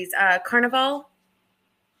series? Carnival?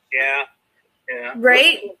 Yeah.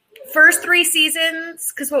 Right? First 3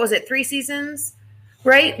 seasons, because what was it, 3 seasons?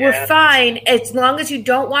 Right? Yeah. We're fine as long as you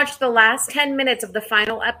don't watch the last 10 minutes of the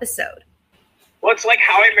final episode. Well, it's like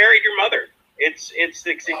How I Married Your Mother. It's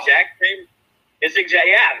the exact same. It's exact.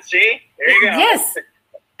 Yeah. See, there you go. Yes,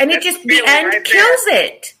 and it That's just the the end right kills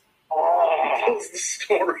it. tells the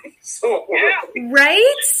story so horribly. Yeah.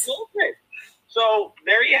 Right? Okay. So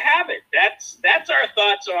there you have it. That's our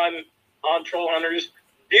thoughts on Troll Hunters.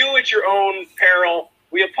 Deal at your own peril.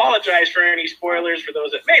 We apologize for any spoilers for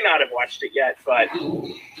those that may not have watched it yet, but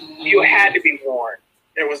you had to be warned.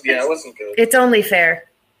 It wasn't good. It's only fair.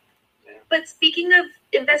 But speaking of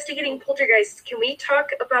investigating poltergeists, can we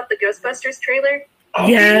talk about the Ghostbusters trailer?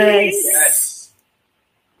 Yes.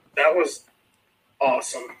 That was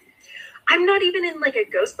awesome. I'm not even in like a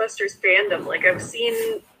Ghostbusters fandom. Like I've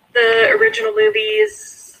seen the original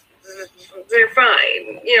movies. They're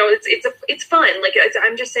fine. You know, it's fun. Like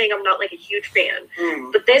I'm just saying, I'm not like a huge fan.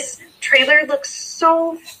 But this trailer looks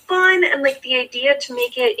so fun, and like the idea to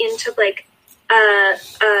make it into like a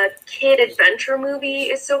kid adventure movie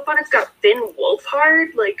is so fun. It's got Finn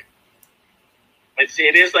Wolfhard. Like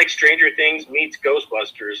it is like Stranger Things meets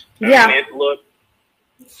Ghostbusters. Yeah. I mean,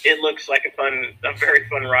 it looks like a very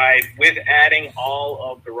fun ride with adding all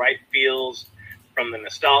of the right feels from the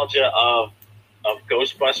nostalgia of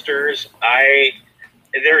Ghostbusters.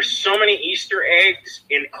 There's so many Easter eggs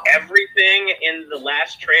in everything in the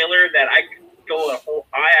last trailer that I could go a whole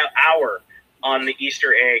hour on the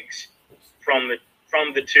Easter eggs from the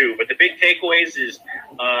two. But the big takeaways is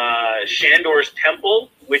Shandor's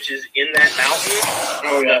temple, which is in that mountain.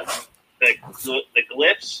 Oh yeah. The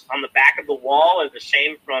glyphs on the back of the wall are the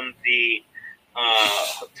same from the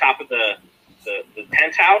top of the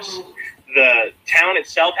penthouse. The town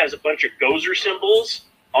itself has a bunch of Gozer symbols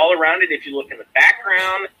all around it. If you look in the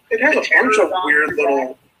background, It has a bunch of weird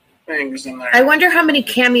little things in there. I wonder how many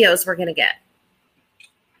cameos we're going to get.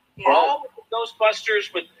 all of the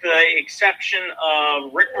Ghostbusters, with the exception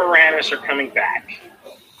of Rick Moranis, are coming back.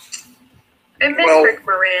 I miss Rick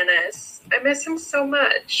Moranis. I miss him so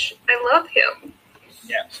much. I love him.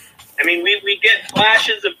 Yes. I mean, we get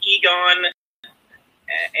flashes of Egon,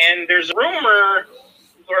 and there's a rumor,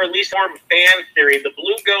 or at least more of a fan theory, the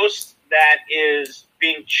blue ghost that is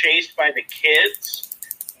being chased by the kids,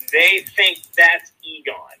 they think that's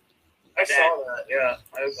Egon. I saw that, yeah.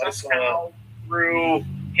 I saw that. Through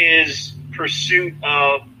his pursuit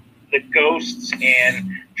of the ghosts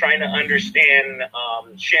and trying to understand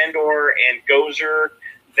Shandor and Gozer,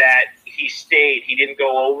 that he stayed. He didn't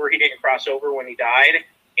go over. He didn't cross over when he died,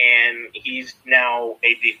 and he's now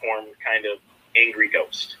a deformed kind of angry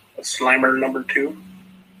ghost. Slimer number 2?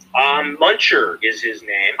 Muncher is his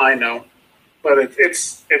name. I know, but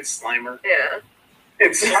it's Slimer. Yeah.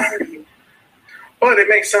 It's but it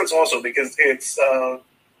makes sense also because it's Alan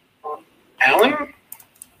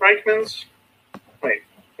Reichman's. Wait,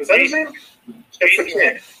 is that his name? It's the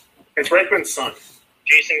kid. It's Reichman's son.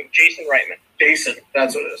 Jason Reitman. Jason,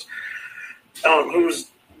 that's what it is.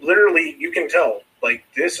 Who's literally, you can tell, like,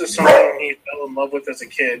 this is something he fell in love with as a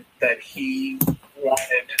kid that he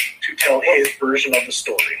wanted to tell his version of the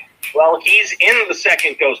story. Well, he's in the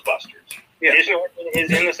second Ghostbusters. Yeah. Jason Reitman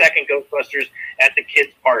is in the second Ghostbusters at the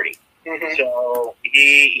kids' party. Mm-hmm. So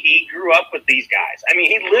he grew up with these guys. I mean,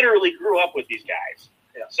 he literally grew up with these guys.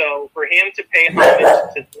 Yeah. So for him to pay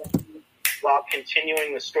homage to them while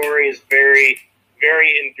continuing the story is very,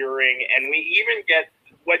 very enduring. And we even get,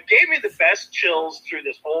 what gave me the best chills through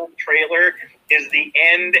this whole trailer is the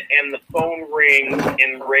end and the phone ring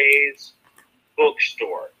in Ray's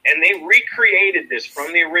bookstore. And they recreated this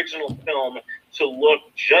from the original film to look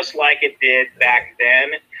just like it did back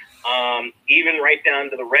then. Even right down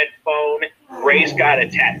to the red phone. Ray's got a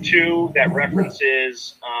tattoo that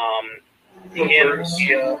references him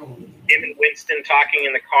and Winston talking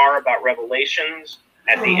in the car about Revelations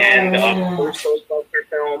at the end of the first Ghostbuster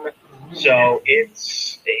film. So it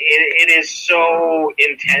is so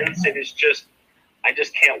intense. It is just, I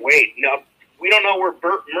just can't wait. No, we don't know where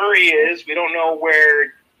Burt Murray is. We don't know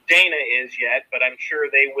where Dana is yet, but I'm sure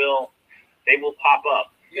they will pop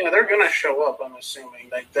up. Yeah, they're going to show up, I'm assuming.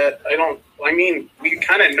 Like that, we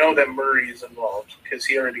kind of know that Murray is involved because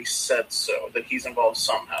he already said so, that he's involved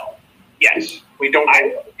somehow. Yes. We don't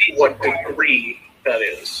know what degree that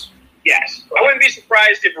is. Yes. I wouldn't be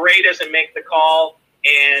surprised if Ray doesn't make the call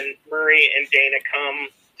and Murray and Dana come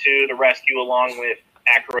to the rescue along with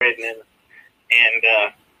Aykroyd and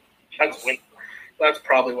that's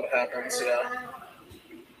probably what happens, yeah.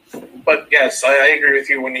 But yes, I agree with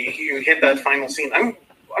you when you hit that final scene.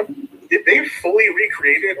 Did they fully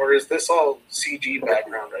recreate it, or is this all CG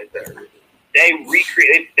background right there? They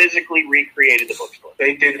physically recreated the bookstore.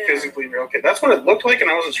 They did physically. Okay, that's what it looked like, and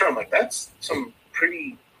I wasn't sure. I'm like, that's some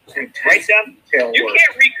pretty intense detail You work.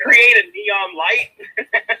 can't recreate a neon light.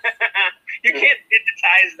 You can't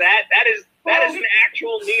digitize that. That is an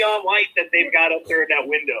actual neon light that they've got up there in that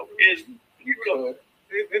window. You could.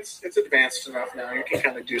 it's advanced enough now. You can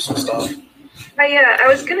kind of do some stuff. I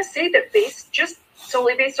was gonna say that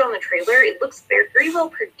solely based on the trailer, it looks very well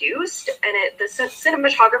produced, and the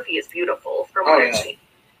cinematography is beautiful from what I've seen.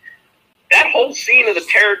 That whole scene of the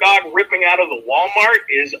terror dog ripping out of the Walmart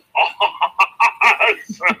is awesome.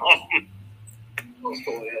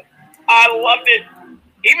 I loved it.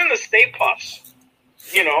 Even the Stay Puffs,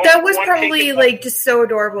 that was probably like just so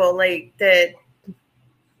adorable. Like that.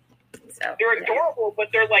 So, they're adorable,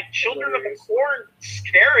 but they're like children of the corn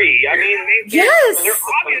scary. I mean, they're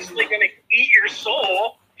obviously going to eat your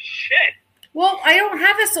soul. Shit. Well, I don't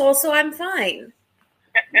have a soul, so I'm fine.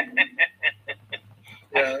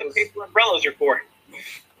 That's what paper umbrellas are for.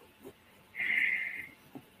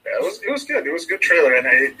 Yeah, it was good. It was a good trailer, and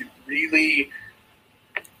I really,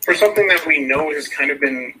 for something that we know has kind of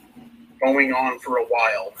been going on for a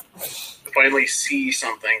while, to finally see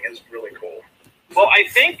something is really cool. Well, I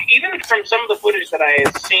think even from some of the footage that I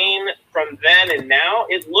have seen from then and now,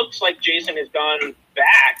 it looks like Jason has gone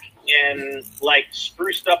back and like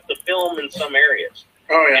spruced up the film in some areas.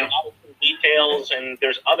 Oh yeah, and all the details, and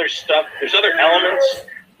there's other stuff. There's other elements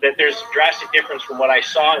that there's a drastic difference from what I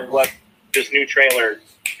saw and what this new trailer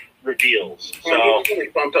reveals. Well, he really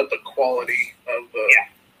bumped up the quality of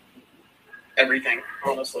everything.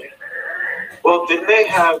 Honestly. Well, didn't they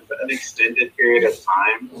have an extended period of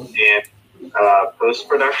time in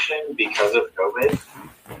post-production because of COVID?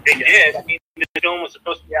 They did. I mean, the film was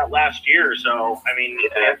supposed to be out last year, so I mean,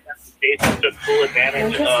 Jason took full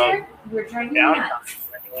advantage of downtime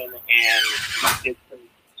and did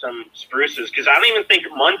some spruces. Because I don't even think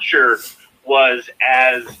Muncher was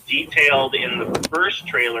as detailed in the first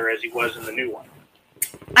trailer as he was in the new one.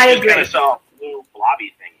 I agree. Kind of saw a blue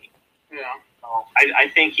blobby thingy. Yeah. So I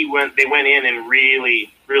think they went in and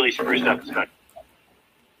really, really spruced up his country.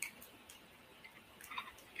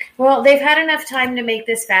 Well, they've had enough time to make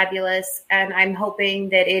this fabulous, and I'm hoping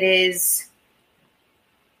that it is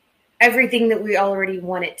everything that we already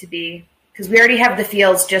want it to be. Because we already have the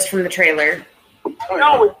feels just from the trailer.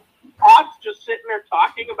 No, with Todd's just sitting there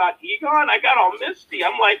talking about Egon, I got all misty.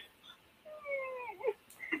 I'm like,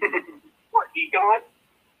 poor Egon.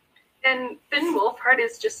 And Finn Wolfhard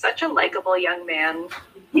is just such a likable young man.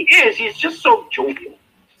 He is. He's just so jovial.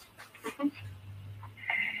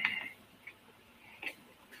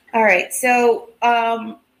 All right, so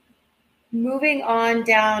moving on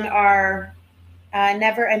down our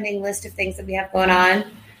never-ending list of things that we have going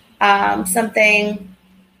on, something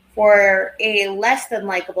for a less than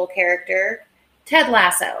likable character, Ted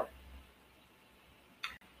Lasso.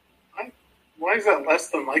 Why is that less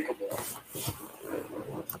than likable?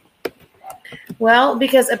 Well,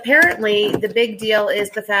 because apparently the big deal is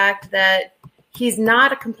the fact that he's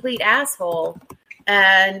not a complete asshole,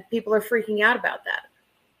 and people are freaking out about that.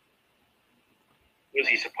 Was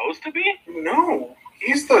he supposed to be? No,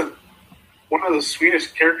 he's one of the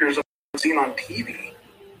sweetest characters I've seen on TV.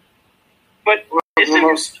 But isn't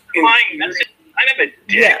that's kind of a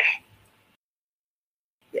dick?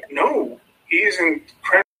 Yeah. No, he's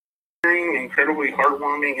incredibly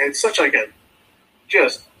heartwarming. It's such like a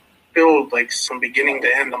just build like from beginning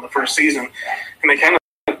to end on the first season, and they kind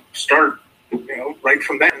of start right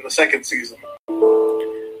from that in the second season.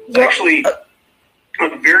 It's actually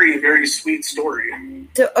a very, very sweet story.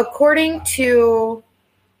 So according to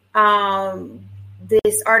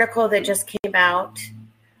this article that just came out,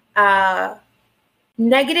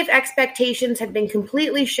 negative expectations have been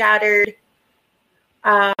completely shattered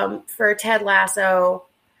for Ted Lasso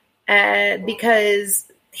because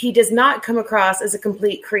he does not come across as a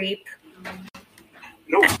complete creep.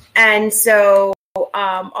 Nope. And so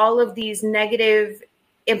all of these negative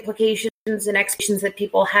implications and expectations that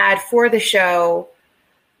people had for the show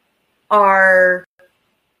are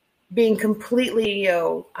being completely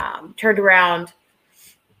turned around.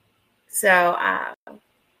 So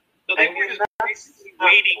they were just basically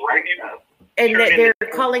waiting for him. And they're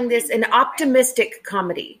calling this an optimistic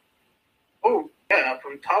comedy. Oh, yeah,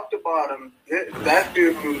 from top to bottom, that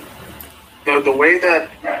dude, the way that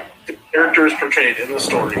the character is portrayed in the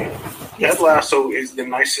story, Ted Lasso is the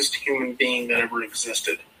nicest human being that ever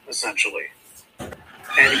existed, essentially.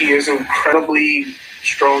 And he is incredibly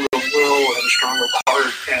strong of will and strong of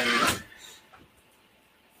heart, and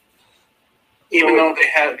even though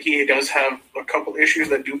he does have a couple issues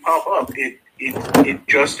that do pop up, it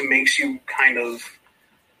just makes you kind of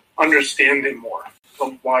understand him more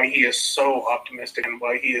of why he is so optimistic and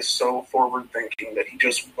why he is so forward-thinking that he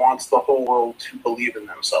just wants the whole world to believe in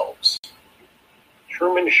themselves.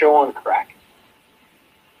 Truman Show on crack.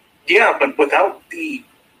 Yeah, but without the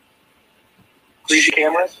creepy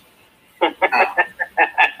cameras.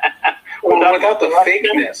 Well, But without the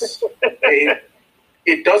fakeness,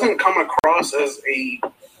 it doesn't come across as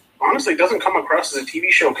honestly, it doesn't come across as a TV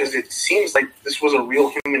show because it seems like this was a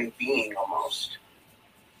real human being almost.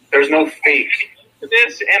 There's no fake.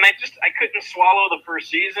 This, and I couldn't swallow the first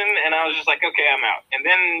season, and I was just like, okay, I'm out. And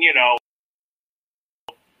then,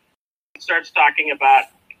 it starts talking about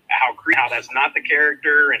how that's not the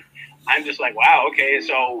character, and I'm just like, wow, okay,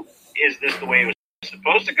 so is this the way it was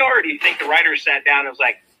supposed to go, or do you think the writers sat down and was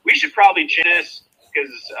like, we should probably change this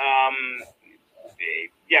because,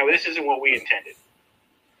 this isn't what we intended?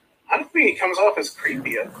 I don't think he comes off as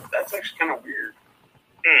creepy. That's actually kind of weird.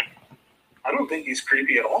 I don't think he's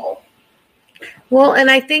creepy at all. Well, and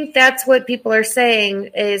I think that's what people are saying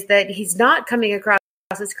is that he's not coming across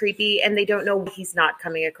as creepy, and they don't know he's not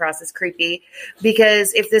coming across as creepy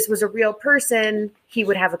because if this was a real person, he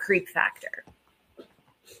would have a creep factor.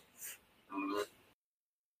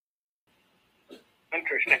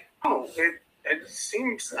 Interesting. Oh, it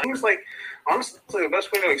seems like, honestly, the best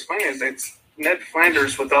way to explain it is it's Ned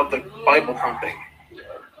Flanders without the Bible thumping.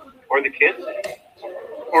 Or the kids?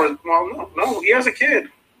 Or, well, no, he has a kid.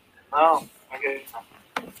 Oh, okay.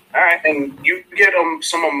 All right. And you get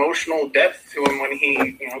some emotional depth to him when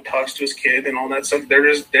he, talks to his kid and all that stuff.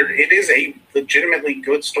 It is a legitimately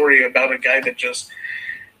good story about a guy that just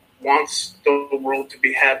wants the world to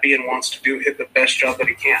be happy and wants to do the best job that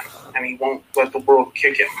he can, and he won't let the world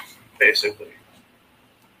kick him, basically.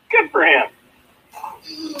 Good for him.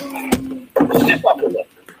 I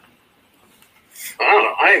don't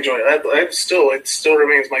know. I enjoy it. It still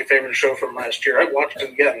remains my favorite show from last year. I watched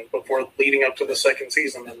it again before leading up to the second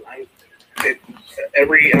season, and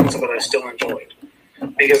every ounce of it I still enjoyed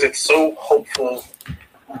because it's so hopeful.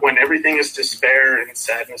 When everything is despair and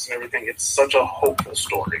sadness and everything, it's such a hopeful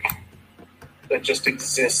story that just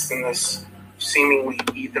exists in this seemingly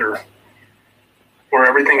ether where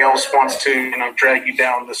everything else wants to, drag you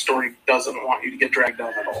down. The story doesn't want you to get dragged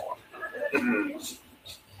down at all.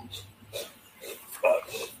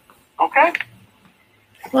 But, okay.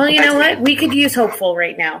 Well, you know what? We could use hopeful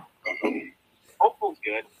right now. Hopeful's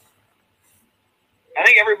good. I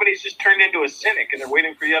think everybody's just turned into a cynic and they're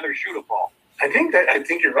waiting for the other shoe to fall. I think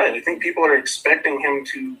you're right. I think people are expecting him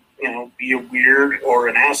to, be a weird or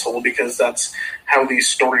an asshole because that's how these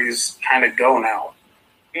stories kind of go now.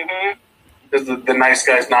 Mm-hmm. Because the nice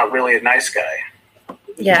guy's not really a nice guy.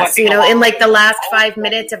 Yes, in like the last 5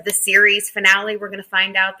 minutes of the series finale, we're going to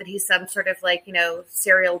find out that he's some sort of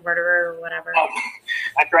serial murderer or whatever.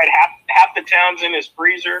 That's right. Half the town's in his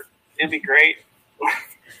freezer. It'd be great.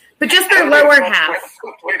 But just their lower half.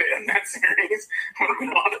 Way to end that series. I'm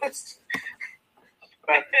being honest.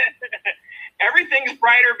 But everything's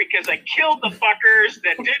brighter because I killed the fuckers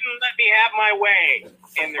that didn't let me have my way.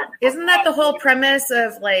 Isn't that the whole premise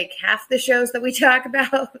of half the shows that we talk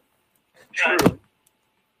about? True.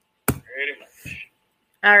 Pretty much.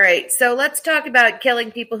 All right, so let's talk about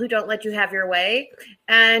killing people who don't let you have your way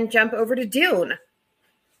and jump over to Dune.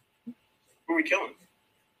 Who are we killing?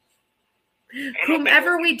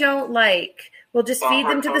 Whomever we don't like. We'll just feed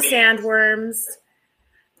them to the sandworms.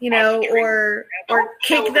 Or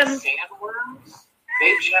kick them. Sandworms?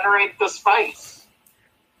 They generate the spice.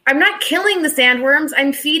 I'm not killing the sandworms.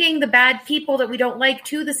 I'm feeding the bad people that we don't like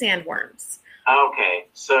to the sandworms. Okay,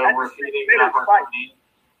 so we're feeding pepperoni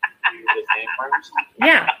to the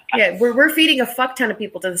sandworms? Yeah. We're feeding a fuck ton of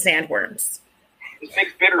people to the sandworms. This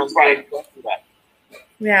makes bitter spice.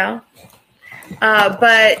 Yeah.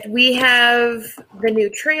 But we have the new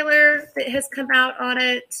trailer that has come out on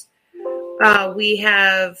it. We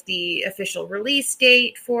have the official release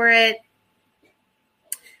date for it.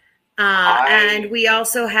 And we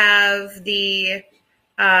also have the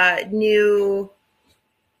new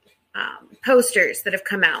posters that have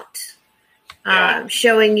come out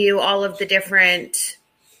showing you all of the different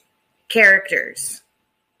characters.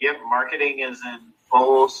 Yep, marketing is in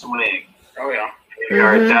full swing. Oh, yeah. They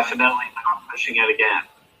are definitely not pushing it again.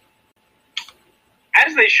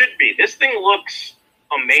 As they should be. This thing looks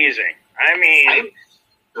amazing. I mean, I'm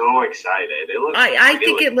so excited. I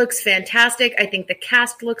think it looks fantastic. I think the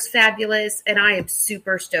cast looks fabulous, and I am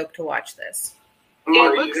super stoked to watch this. I'm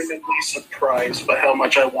legitimately surprised by how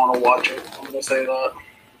much I want to watch it. I'm going to say that.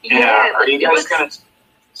 Yeah, are you guys going to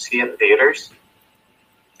see it in theaters?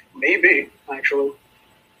 Maybe, actually.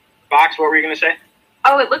 Fox, what were you going to say?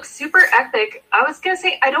 Oh, it looks super epic. I was going to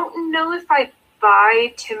say, I don't know if I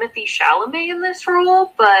buy Timothée Chalamet in this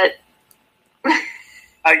role, but...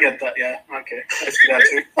 I get that, yeah. Okay, I see that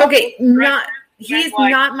too. Okay, he's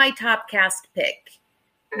not my top cast pick.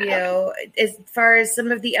 As far as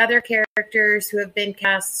some of the other characters who have been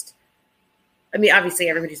cast, I mean, obviously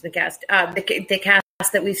everybody's been cast. The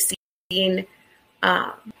cast that we've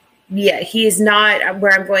Yeah, he is not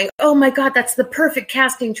where I'm going, oh my God, that's the perfect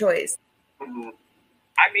casting choice. I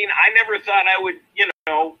mean, I never thought I would,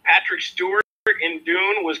 Patrick Stewart in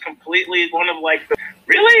Dune was completely one of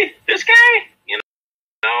really? This guy?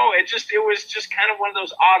 It was just kind of one of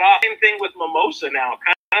those odd off. Same thing with Mimosa now.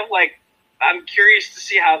 Kind of I'm curious to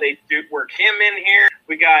see how they do work him in here.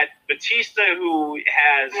 We got Batista, who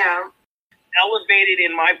has elevated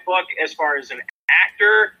in my book as far as an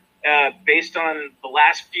actor, based on the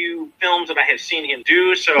last few films that I have seen him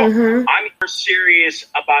do. So I'm more serious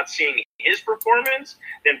about seeing his performance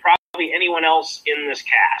than probably anyone else in this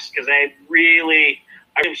cast, because I'm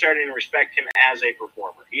starting to respect him as a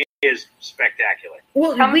performer. He is spectacular.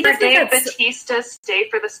 Well, come for Dave Batista, stay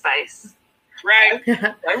for the spice. Right.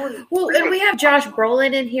 Well, and we have Josh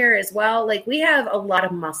Brolin in here as well. We have a lot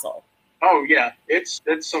of muscle. Oh yeah, it's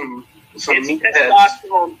some meat heads.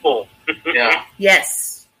 Testosterone full. Yeah.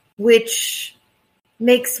 Yes, which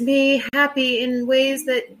makes me happy in ways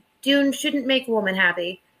that Dune shouldn't make a woman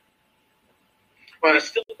happy. But I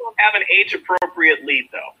still don't have an age-appropriate lead,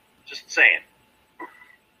 though. Just saying.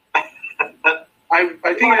 I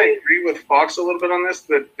think I agree with Fox a little bit on this.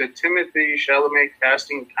 The Timothée Chalamet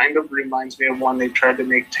casting kind of reminds me of one they tried to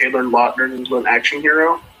make Taylor Lautner into an action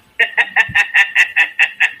hero. Does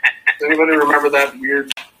anybody remember that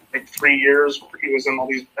weird, 3 years where he was in all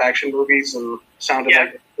these action movies and sounded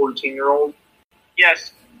like a 14-year-old?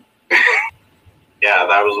 Yes. Yeah,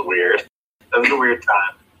 that was weird. That was a weird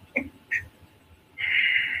time.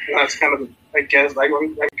 That's kind of, I guess,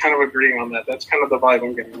 I'm kind of agreeing on that. That's kind of the vibe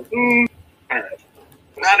I'm getting. All right.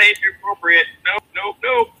 Not age appropriate. Nope.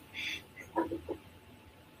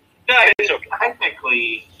 No, it's okay.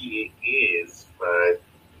 Technically, he is, but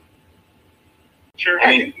sure. I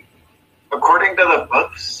mean, according to the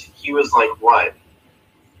books, he was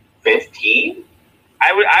 15?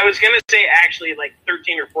 I was gonna say actually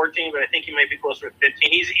 13 or 14, but I think he might be closer to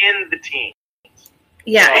 15. He's in the teens.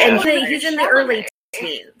 Yeah, and he's in the early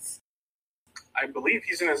teens. I believe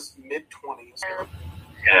he's in his mid-20s.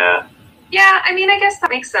 Yeah. Yeah, I mean, I guess that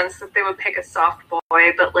makes sense that they would pick a soft boy,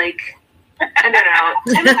 but I don't know.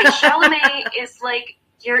 Timothée Chalamet is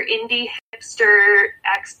your indie hipster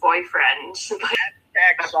ex-boyfriend.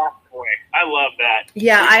 Hashtag soft boy. I love that.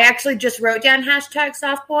 Yeah, I actually just wrote down hashtag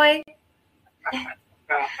soft boy.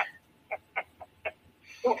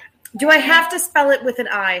 Do I have to spell it with an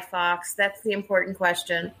I, Fox? That's the important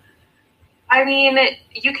question. I mean,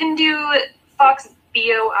 you can do Fox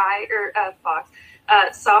B-O-I, or Fox.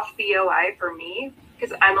 Soft BOI for me,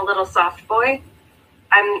 because I'm a little soft boy.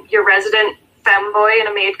 I'm your resident femboy in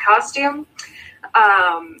a maid costume.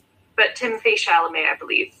 But Timothée Chalamet, I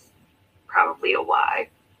believe, probably a Y.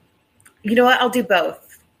 You know what? I'll do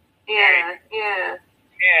both. Yeah. I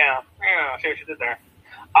see what you did there.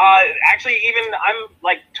 Actually, even I'm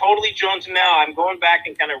totally jonesing now. I'm going back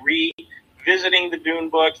and kind of revisiting the Dune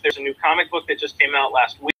books. There's a new comic book that just came out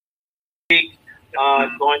last week.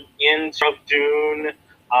 Going into Dune,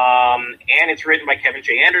 and it's written by Kevin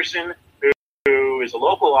J. Anderson, who is a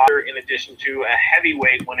local author, in addition to a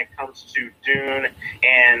heavyweight when it comes to Dune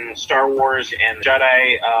and Star Wars and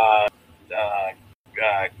Jedi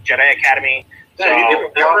Academy.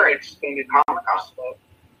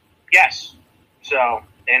 Yes. So,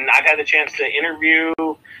 and I've had the chance to interview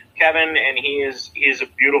Kevin, and he is a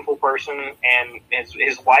beautiful person, and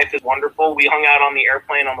his wife is wonderful. We hung out on the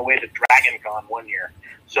airplane on the way to DragonCon one year,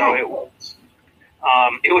 so it was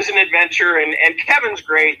an adventure. And Kevin's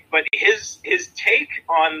great, but his take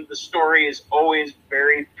on the story is always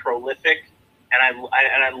very prolific, and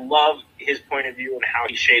I love his point of view and how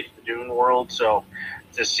he shaped the Dune world. So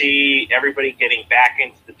to see everybody getting back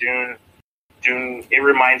into the Dune, it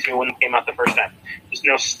reminds me when it came out the first time. There's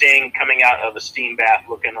no Sting coming out of a steam bath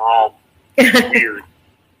looking all weird.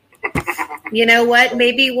 You know what?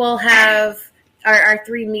 Maybe we'll have our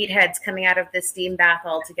three meatheads coming out of the steam bath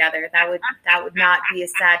all together. That would not be a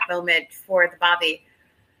sad moment for the Bobby.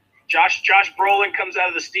 Josh Brolin comes out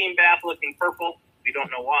of the steam bath looking purple. We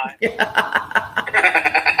don't know why.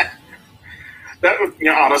 That would,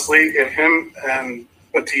 honestly, if him and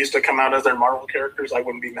Batista come out as their Marvel characters, I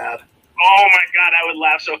wouldn't be mad. Oh my God, I would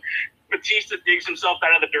laugh. So Batista digs himself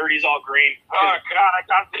out of the dirt. He's all green. Oh God, I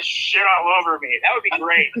got this shit all over me. That would be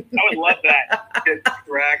great. I would love that. Get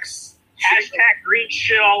Drax. Hashtag green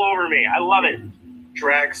shit all over me. I love it.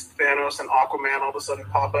 Drax, Thanos, and Aquaman all of a sudden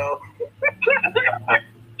pop out.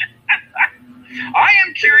 I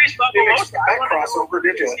am curious about the most crossover,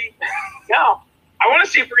 did you? No. I want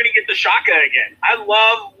to see if we're going to get the Shaka again. I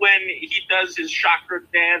love when he does his chakra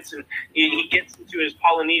dance and he gets into his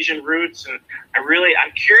Polynesian roots, and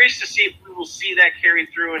I'm curious to see if we will see that carry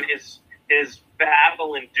through in his his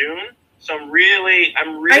battle in Dune. So I'm really I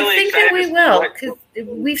think excited. that we will, because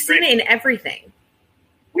we've seen it in everything.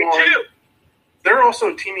 Me too. They're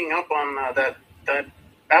also teaming up on that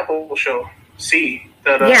Apple show, C,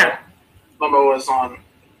 that Momoa is on.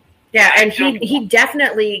 Yeah, and he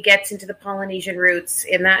definitely gets into the Polynesian roots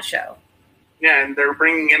in that show. Yeah, and they're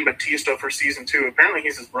bringing in Batista for season 2. Apparently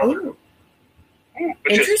he's his brother. Ooh.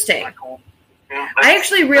 Which Interesting. is cool. Yeah. I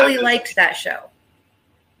actually really liked that show.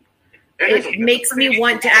 It makes me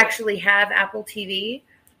want to actually have Apple TV,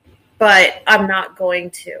 but I'm not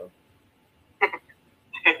going to.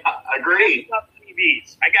 Agreed.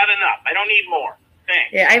 TVs. I got enough. I don't need more.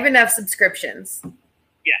 Thanks. Yeah, I have enough subscriptions.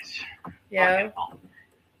 Yes. Yeah. Okay.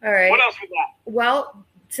 All right. What else we got? Well,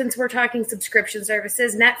 since we're talking subscription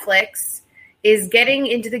services, Netflix is getting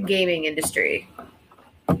into the gaming industry.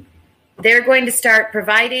 They're going to start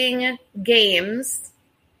providing games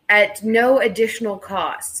at no additional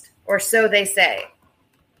cost, or so they say.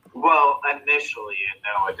 Well, initially at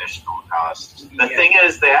no additional cost. The thing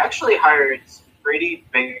is, they actually hired pretty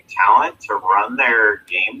big talent to run their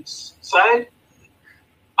games side.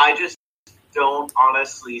 I just don't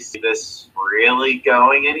honestly see this really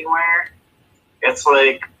going anywhere. It's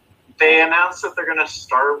like they announced that they're going to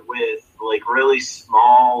start with like really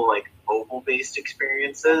small, like mobile-based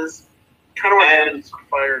experiences. Kind of what Amazon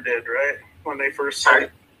Fire did, right? When they first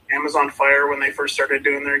started Amazon Fire, when they first started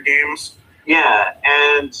doing their games. Yeah,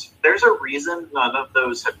 and there's a reason none of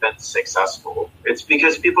those have been successful. It's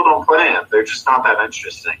because people don't play them. They're just not that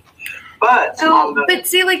interesting. But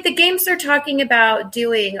see, like the games they're talking about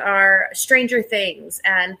doing are Stranger Things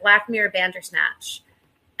and Black Mirror Bandersnatch,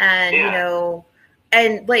 and you know,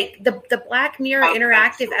 and like the Black Mirror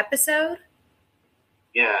interactive episode.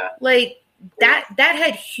 Yeah, like that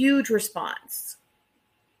had huge response.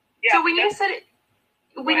 Yeah, so when you said it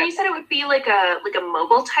would be like a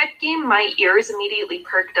mobile type game, my ears immediately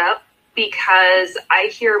perked up because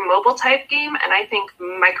I hear mobile type game and I think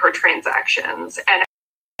microtransactions, and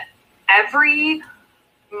everybody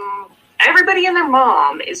and their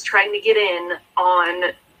mom is trying to get in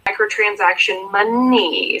on microtransaction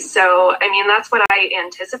money. So I mean that's what I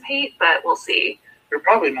anticipate, but we'll see. You're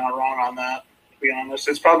probably not wrong on that, to be honest.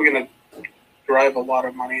 It's probably going to drive a lot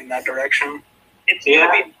of money in that direction. It's going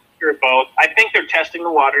to be both. I think they're testing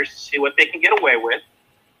the waters to see what they can get away with,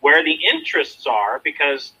 where the interests are,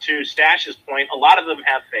 because to Stash's point, a lot of them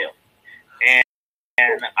have failed.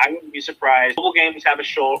 And I wouldn't be surprised. Mobile games have a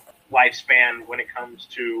short lifespan when it comes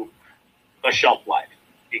to a shelf life.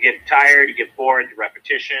 You get tired, you get bored, the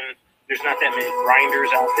repetition. There's not that many grinders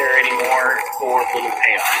out there anymore for little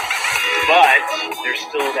payoff. But there's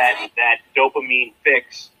still that dopamine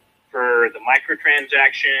fix for the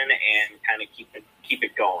microtransaction and kind of keep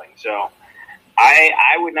it going. So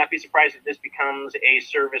I would not be surprised if this becomes a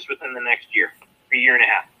service within the next year, a year and a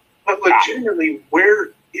half. But legitimately,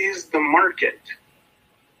 where is the market?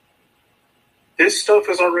 This stuff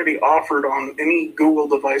is already offered on any Google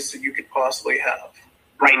device that you could possibly have.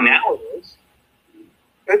 Right now it is.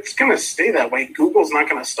 It's going to stay that way. Google's not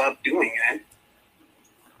going to stop doing it.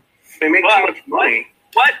 They make too much money.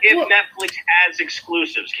 What if Netflix has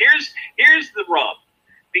exclusives? Here's the rub.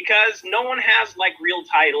 Because no one has like real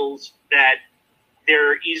titles that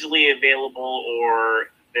they're easily available or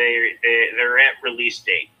they're at release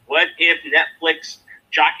date. What if Netflix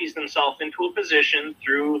jockeys themselves into a position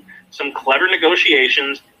through some clever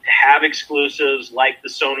negotiations to have exclusives like the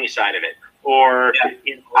Sony side of it? Or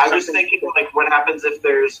I was thinking like what happens if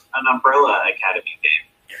there's an Umbrella Academy game?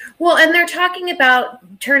 Well, and they're talking about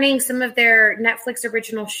turning some of their Netflix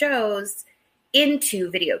original shows into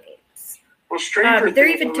video games. Well, Stranger they're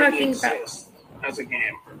Things even talking about as a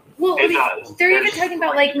game. Well, they're even talking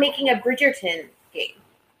about like making a Bridgerton game.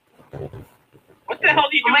 What the hell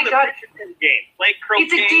do you do with a Bridgerton game? Play croquet?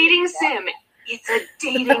 It's a dating sim. It's a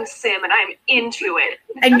dating sim, and I'm into it.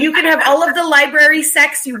 And you can have all of the library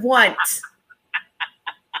sex you want.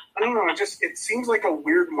 I don't know. It seems like a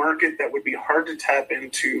weird market that would be hard to tap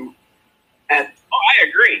into. I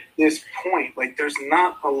agree. This point, like, there's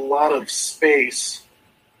not a lot of space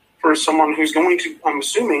for someone who's going to, I'm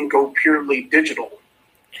assuming, go purely digital.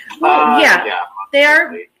 Well, they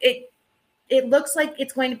are. It looks like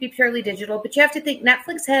it's going to be purely digital, but you have to think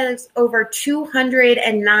Netflix has over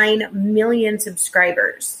 209 million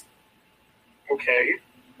subscribers. Okay.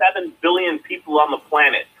 7 billion people on the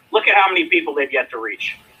planet. Look at how many people they've yet to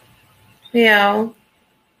reach. Yeah.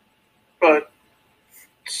 But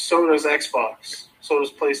so does Xbox. So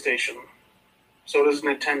does PlayStation. So does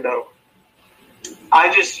Nintendo.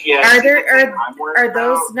 Are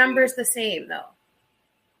those numbers the same though?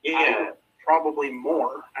 Yeah. Probably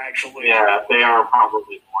more, actually. Yeah, they are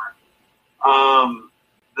probably more.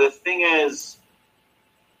 The thing is,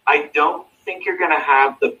 I don't think you're going to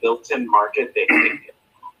have the built-in market they think.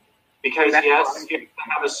 Because yes, you have to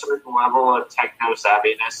have a certain level of techno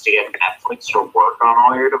savviness to get Netflix to work on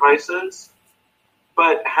all your devices.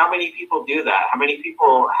 But how many people do that? How many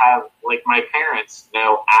people have, like my parents,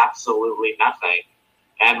 know absolutely nothing,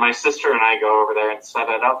 and my sister and I go over there and set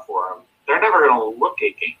it up for them. They're never going to look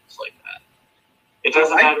at games like that. It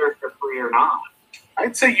doesn't matter if they're free or not.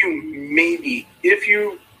 I'd say you maybe, if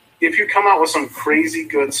you come out with some crazy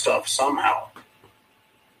good stuff somehow,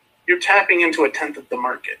 you're tapping into a tenth of the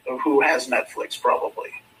market of who has Netflix,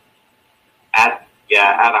 probably. At a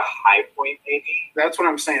high point, maybe. That's what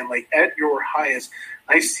I'm saying. Like, at your highest,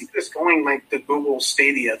 I see this going like the Google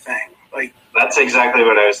Stadia thing. Like, that's exactly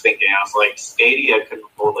what I was thinking. I was like, Stadia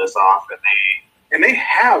couldn't pull this off, and they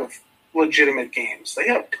have legitimate games. They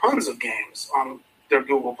have tons of games on their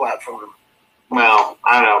Google platform. Well,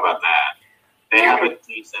 I don't know about that. They have a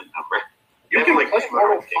decent number. You can play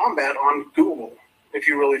Mortal Kombat on Google if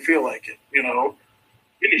you really feel like it. You know,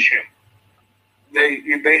 finish him.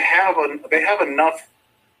 They have enough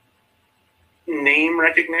name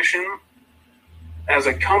recognition as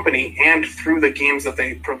a company and through the games that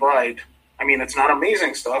they provide. I mean, it's not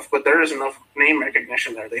amazing stuff, but there is enough name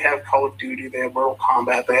recognition there. They have Call of Duty, they have Mortal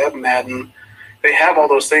Kombat, they have Madden. They have all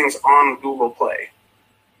those things on Google Play.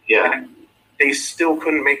 Yeah. And they still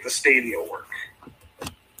couldn't make the Stadia work.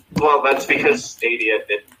 Well, that's because Stadia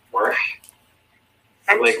didn't work.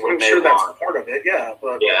 I'm sure that's part of it, yeah.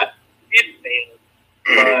 But yeah.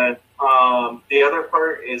 But the other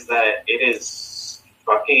part is that it is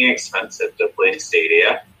fucking expensive to play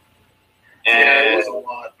Stadia. And it was a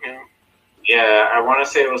lot, yeah. Yeah, I want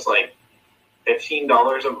to say it was like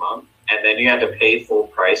 $15 a month, and then you had to pay full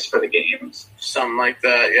price for the games. Something like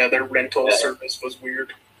that, yeah. Their rental service was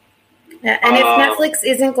weird. Yeah, and if Netflix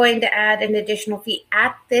isn't going to add an additional fee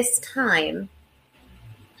at this time...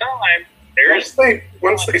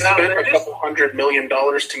 Once they spend a couple $100 million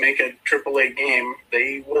to make a AAA game,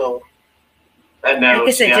 they will. No, like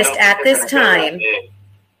I said, just at this time.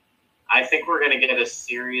 I think we're going to get a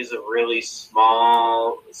series of really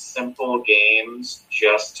small, simple games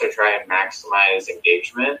just to try and maximize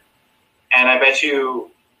engagement. And I bet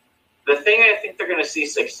you the thing I think they're going to see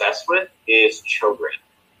success with is children.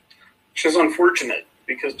 Which is unfortunate,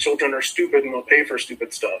 because children are stupid and will pay for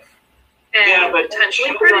stupid stuff. And but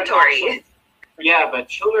potentially predatory. Also, but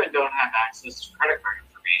children don't have access to credit card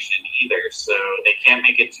information either, so they can't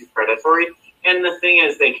make it too predatory. And the thing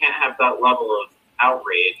is, they can't have that level of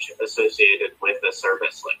outrage associated with a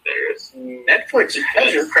service like theirs. Netflix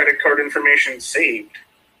has your credit card information saved.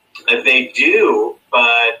 They do,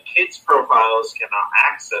 but kids' profiles cannot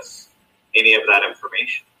access any of that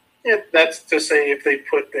information. Yeah, that's to say if they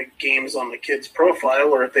put the games on the kid's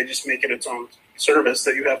profile, or if they just make it its own service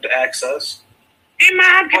that you have to access. Hey,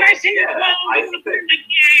 Mom, can I sing the phone? I want to play my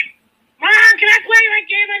game. Mom, can I play my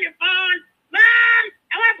game on your phone? Mom,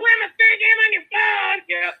 I want to play my third game on your phone.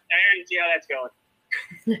 Yeah, I already see how that's going.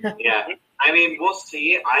 Yeah, I mean, we'll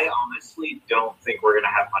see. I honestly don't think we're going to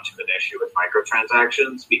have much of an issue with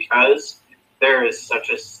microtransactions because there is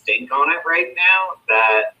such a stink on it right now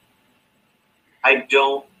that I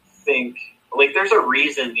don't think... Like, there's a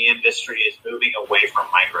reason the industry is moving away from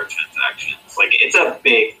microtransactions. Like, it's a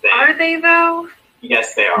big thing. Are they, though?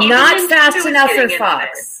 Yes, they are. Not fast enough for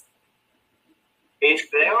Fox.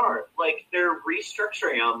 If they are. Like, they're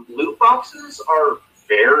restructuring them. Loot boxes are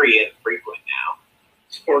very infrequent now.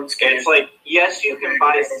 Sports games. It's like, yes, you can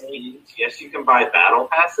buy skins. Yes, you can buy battle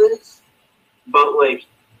passes. But,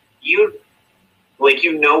 you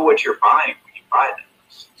know what you're buying when you buy them.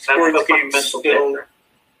 Sports games still...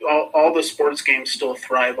 All the sports games still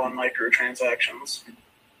thrive on microtransactions.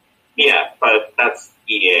 Yeah, but that's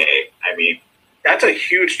EA. I mean... That's a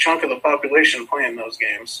huge chunk of the population playing those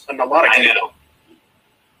games. And a lot of kids.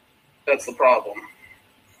 That's the problem.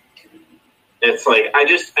 It's like, I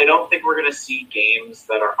don't think we're going to see games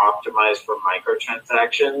that are optimized for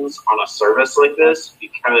microtransactions on a service like this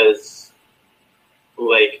because,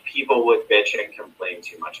 people would bitch and complain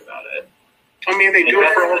too much about it. I mean, they do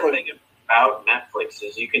it for all the... thing about Netflix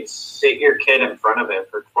is you can sit your kid in front of it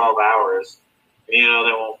for 12 hours and,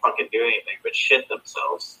 they won't fucking do anything but shit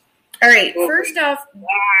themselves. All right, first off,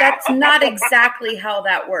 that's not exactly how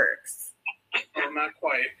that works. Well, not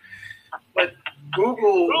quite. But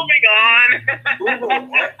Google... Moving on!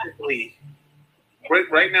 Google actively,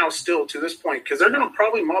 right now still, to this point, because they're going to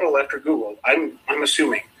probably model after Google, I'm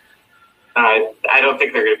assuming. I don't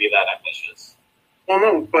think they're going to be that ambitious. Well,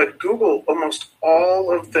 no, but Google, almost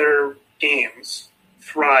all of their games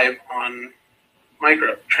thrive on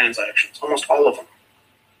microtransactions. Almost all of them.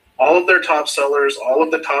 all of their top sellers, all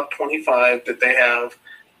of the top 25 that they have,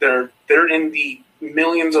 they're in the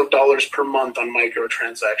millions of dollars per month on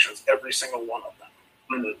microtransactions, every single one of them.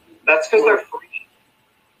 Mm-hmm. That's because they're free.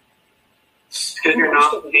 Because you're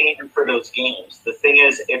not paying for those games. The thing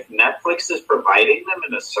is, if Netflix is providing them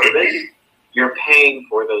in a service, you're paying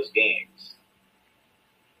for those games.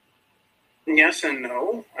 Yes and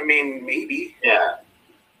no. I mean, maybe. Yeah.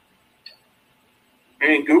 I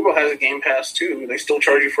mean, Google has a Game Pass too. They still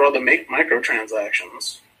charge you for all the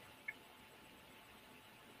microtransactions.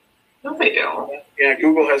 No, they don't. Yeah,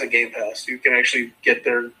 Google has a Game Pass. You can actually get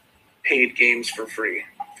their paid games for free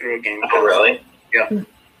through a Game Pass. Oh, really? Yeah.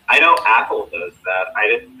 I know Apple does that. I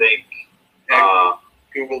didn't think...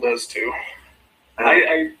 Google does too.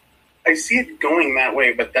 I see it going that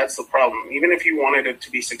way, but that's the problem. Even if you wanted it to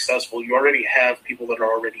be successful, you already have people that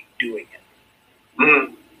are already doing it.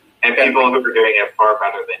 Mm-hmm. And people who are doing it far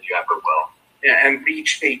better than you ever will. Yeah, and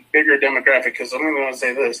reach a bigger demographic. Because I'm going to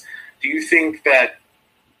say this. Do you think that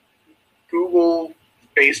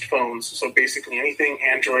Google-based phones, so basically anything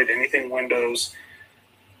Android, anything Windows,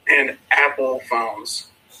 and Apple phones,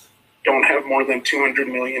 don't have more than 200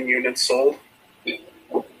 million units sold?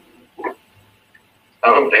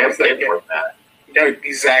 Oh, they have more than that. Yeah,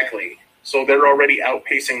 exactly. So they're already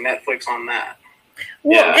outpacing Netflix on that.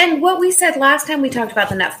 Well, Yeah. and what we said last time we talked about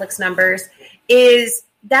the Netflix numbers is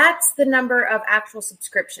that's the number of actual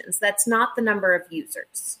subscriptions. That's not the number of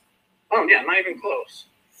users. Oh, yeah, not even close.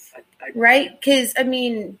 Right? Because, I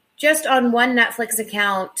mean, just on one Netflix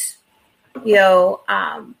account,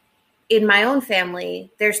 in my own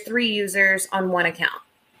family, there's 3 users on one account.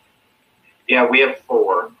 Yeah, we have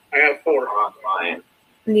 4. I have 4 on mine.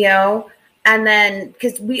 And then,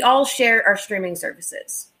 because we all share our streaming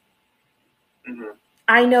services. Mm-hmm.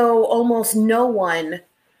 I know almost no one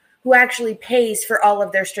who actually pays for all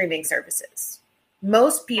of their streaming services.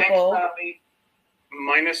 Most people...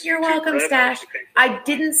 Minus You're YouTube welcome, Red, Stash. actually pay for I mine.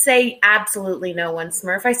 didn't say absolutely no one,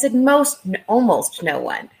 Smurf. I said almost no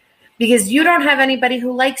one. Because you don't have anybody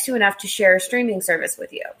who likes you enough to share a streaming service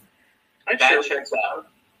with you. I'd That share checks out.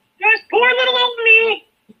 Just poor little old me.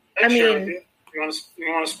 I'd I share mean- with you. You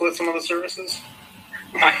want to split some of the services?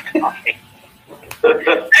 Next thing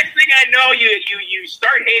I know, you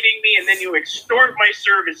start hating me, and then you extort my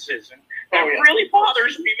services, and that really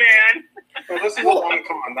bothers me, man. Well, this is a long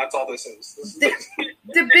con. That's all this is.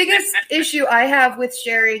 The biggest issue I have with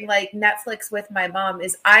sharing like Netflix with my mom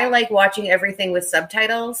is I like watching everything with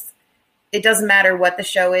subtitles. It doesn't matter what the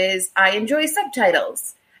show is. I enjoy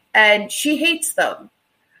subtitles. And she hates them.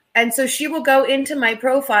 And so she will go into my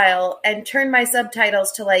profile and turn my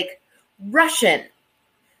subtitles to like Russian.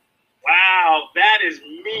 Wow, that is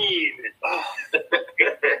mean.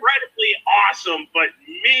 Incredibly awesome, but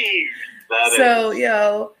mean.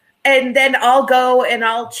 And then I'll go and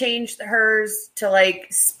I'll change hers to like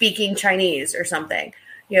speaking Chinese or something,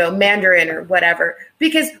 Mandarin or whatever.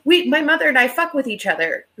 Because my mother and I fuck with each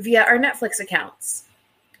other via our Netflix accounts,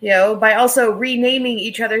 by also renaming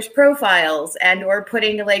each other's profiles and or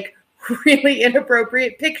putting like really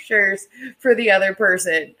inappropriate pictures for the other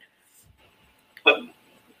person.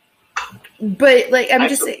 But like, I'm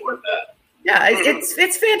just saying, yeah,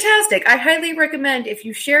 it's fantastic. I highly recommend if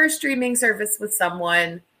you share a streaming service with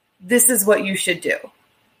someone, this is what you should do.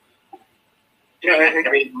 Yeah, I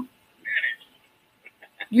mean,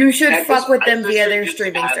 you should fuck with them via their just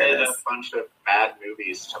streaming added service. a bunch of bad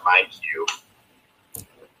movies to my queue.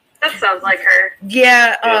 That sounds like her.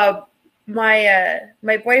 Yeah,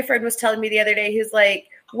 my boyfriend was telling me the other day, he's like,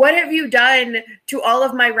 what have you done to all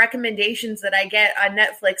of my recommendations that I get on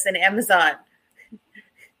Netflix and Amazon?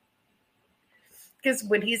 Because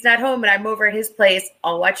when he's not home and I'm over at his place,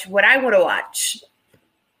 I'll watch what I want to watch.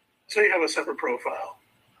 so you have a separate profile.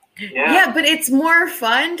 Yeah, but it's more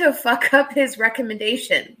fun to fuck up his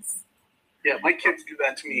recommendations. Yeah, my kids do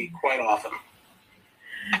that to me quite often.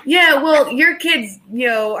 Yeah, well, your kids,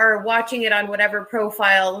 are watching it on whatever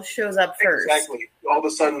profile shows up first. Exactly. All of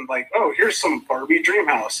a sudden, like, oh, here's some Barbie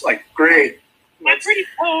Dreamhouse. Like, great. My pretty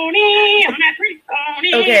pony. I'm my pretty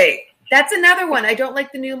pony. Okay, that's another one. I don't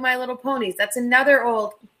like the new My Little Ponies. That's another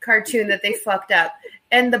old cartoon that they fucked up.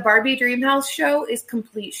 And the Barbie Dreamhouse show is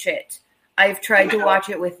complete shit. I've tried to watch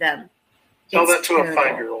it with them. Tell It's that to terrible. a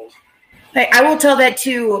 5-year-old. I will tell that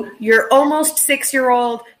to your almost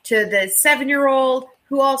 6-year-old, to the 7-year-old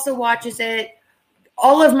who also watches it.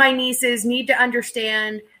 All of my nieces need to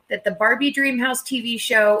understand that the Barbie Dreamhouse TV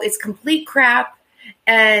show is complete crap,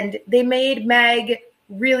 and they made Meg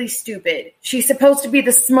really stupid. She's supposed to be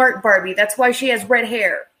the smart Barbie. That's why she has red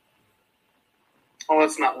hair. Oh,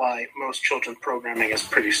 let's not lie. Most children's programming is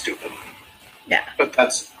pretty stupid. Yeah. But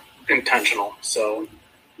that's intentional, so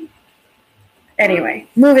Anyway,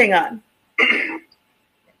 moving on.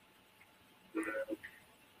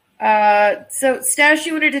 So, Stash,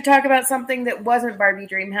 you wanted to talk about something that wasn't Barbie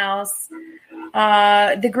Dreamhouse.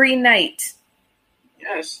 The Green Knight.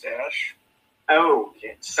 Yes, Stash. Oh,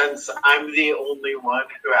 since I'm the only one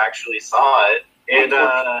who actually saw it,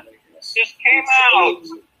 Just came out.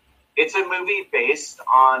 It's a movie based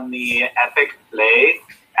on the epic play,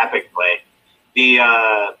 the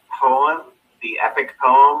epic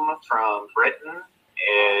poem from Britain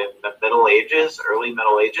in the Middle Ages, early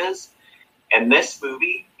Middle Ages. And this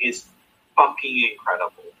movie is fucking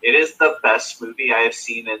incredible. It is the best movie I have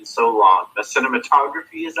seen in so long. The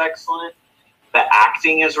cinematography is excellent. The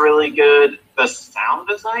acting is really good. The sound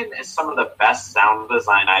design is some of the best sound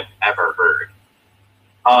design I've ever heard.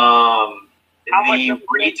 The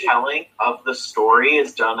retelling of the story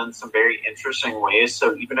is done in some very interesting ways.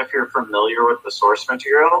 So even if you're familiar with the source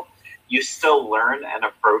material, you still learn and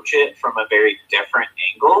approach it from a very different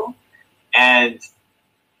angle. And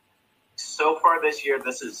so far this year,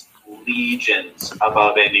 this is legions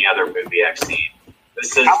above any other movie I've seen.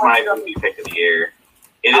 This is my movie pick of the year.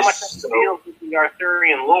 It How is much so... deals with the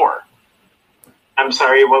Arthurian lore? I'm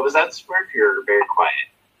sorry, what was that, Smurf? You're very quiet.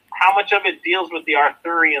 How much of it deals with the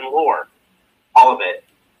Arthurian lore? All of it.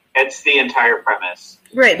 It's the entire premise.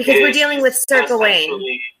 Right, because we're dealing with Sir Gawain.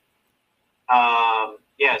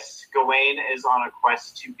 Yes, Gawain is on a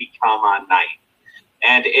quest to become a knight.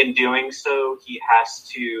 And in doing so, he has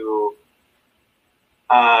to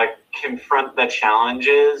confront the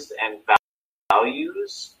challenges and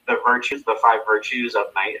values, the 5 virtues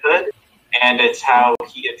of knighthood. And it's how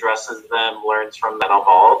he addresses them, learns from them, and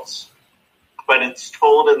evolves. But it's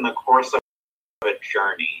told in the course of a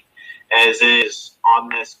journey, as is on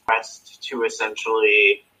this quest to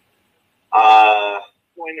essentially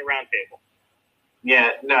Join the round table.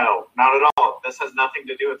 Yeah, no, not at all. This has nothing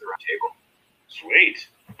to do with the round table. Sweet.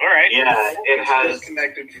 All right. Yeah, it has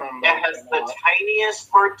disconnected from. It has the tiniest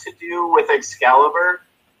part to do with Excalibur,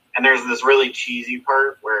 and there's this really cheesy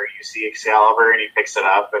part where you see Excalibur and he picks it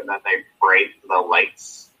up, and then they break the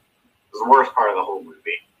lights. It's the worst part of the whole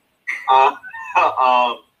movie.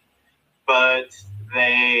 But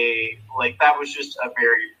they that was just a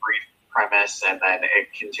very brief premise, and then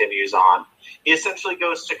it continues on. He essentially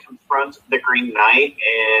goes to confront the Green Knight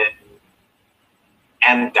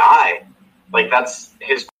and die. That's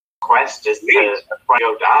his quest, is to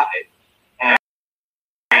go die.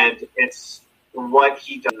 And it's what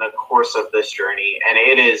he did in the course of this journey. And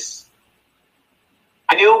it is...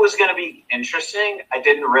 I knew it was going to be interesting. I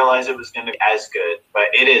didn't realize it was going to be as good.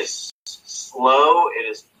 But it is slow. It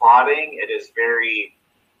is plotting. It is very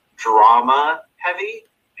drama-heavy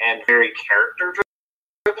and very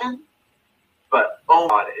character-driven. But, oh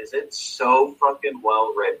my God, is it so fucking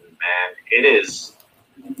well-written, man. It is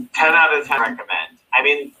 10 out of 10 recommend. I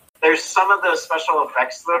mean, there's some of the special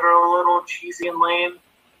effects that are a little cheesy and lame,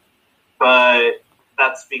 but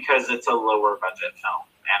that's because it's a lower-budget film.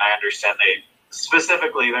 And I understand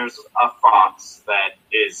specifically, there's a fox that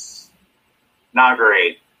is not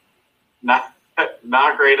great. Not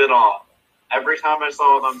great at all. Every time I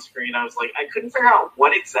saw it on screen, I was like, I couldn't figure out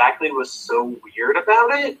what exactly was so weird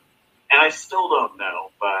about it. And I still don't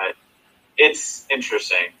know, but it's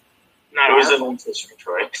interesting. It was an interesting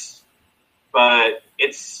choice. But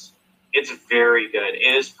it's very good.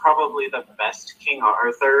 It is probably the best King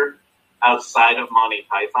Arthur outside of Monty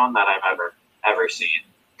Python that I've ever seen.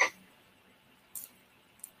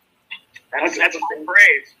 That's high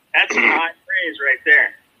praise. That's some high praise right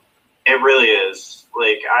there. It really is.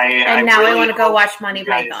 And now I want to go watch Monty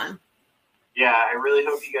Python. Yeah, I really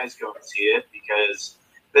hope you guys go and see it, because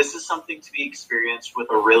this is something to be experienced with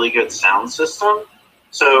a really good sound system.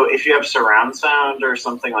 So if you have surround sound or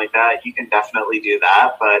something like that, you can definitely do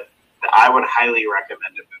that. But I would highly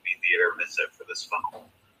recommend a movie theater visit for this film.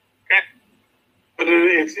 Okay. But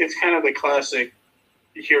it's kind of the classic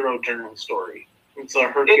hero journey story. It's a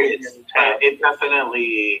Herculean task. It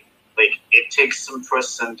definitely, it takes some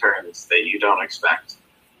twists and turns that you don't expect.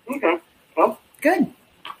 Okay. Well, good.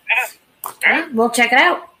 Yeah. We'll check it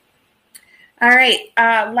out. All right.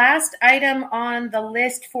 Last item on the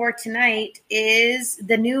list for tonight is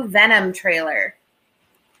the new Venom trailer.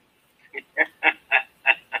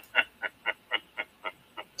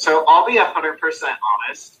 So I'll be 100%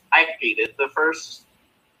 honest. I hated the first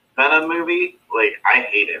Venom movie. I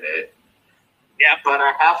hated it. Yeah. But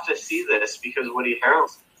I have to see this because Woody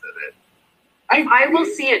Harrelson's in it. I will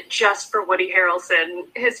see it just for Woody Harrelson.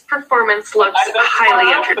 His performance looks highly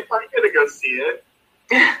interesting. I'm going to go see it.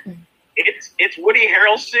 It's Woody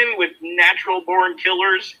Harrelson with natural-born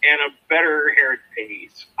killers and a better-haired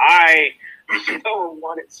face. I so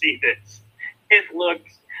want to see this. It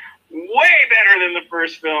looks way better than the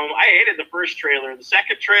first film. I hated the first trailer. The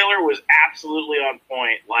second trailer was absolutely on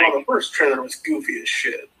point. Well, the first trailer was goofy as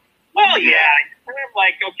shit. Well, yeah. I'm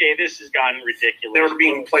like, okay, this has gotten ridiculous. They were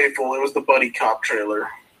being playful. It was the buddy cop trailer.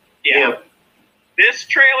 Yeah. This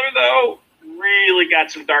trailer, though, really got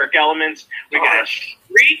some dark elements. We got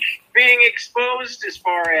Shriek being exposed as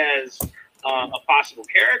far as a possible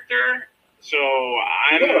character. So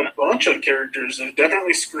We got a bunch of characters.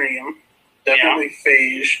 Definitely Scream. Definitely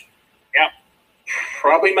Phage. Yep.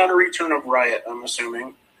 Probably not a return of Riot, I'm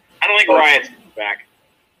assuming. I don't think Riot's coming back.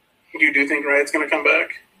 You do think Riot's going to come back?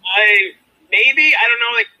 Maybe. I don't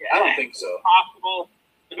know. I don't think so. Possible.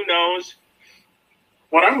 Who knows?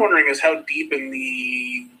 What I'm wondering is how deep in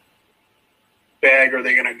the bag are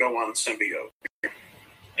they going to go on Symbiote?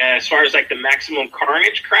 As far as like the Maximum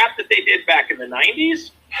Carnage crap that they did back in the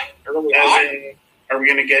 90s? Early on? Are we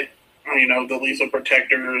going to get, the Lethal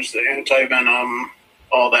Protectors, the Anti-Venom,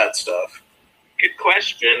 all that stuff? Good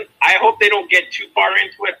question. I hope they don't get too far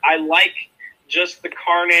into it. I like just the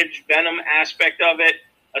Carnage Venom aspect of it,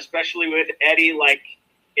 especially with Eddie, like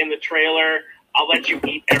in the trailer. I'll let you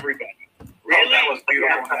eat everybody. Really? Oh, that was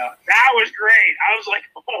beautiful. Yeah. That was great. I was like,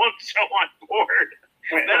 oh, I'm so on board.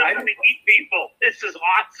 Wait, Venom's going to eat people. This is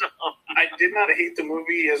awesome. I did not hate the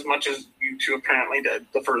movie as much as you two apparently did,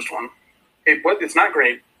 the first one. It's not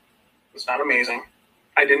great. It's not amazing.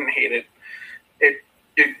 I didn't hate it.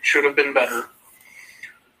 It should have been better.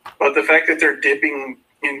 But the fact that they're dipping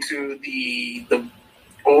into the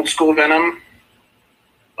old school Venom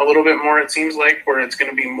a little bit more, it seems like, where it's going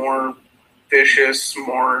to be more vicious,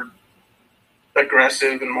 more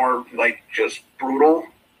aggressive, and more like just brutal,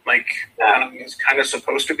 like Venom is kind of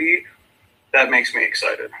supposed to be, that makes me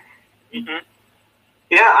excited. Mm-hmm.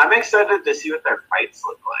 Yeah, I'm excited to see what their fights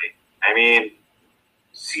look like. I mean,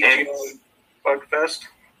 CGI fuckfest.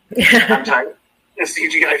 I'm sorry? A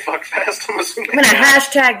CGI fuckfest, I'm assuming. I'm going to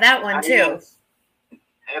hashtag that one, too. mean,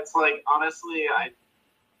 it's like, honestly, I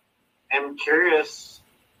am curious.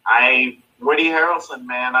 Woody Harrelson,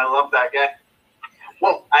 man, I love that guy.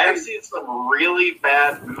 Well, I have seen some really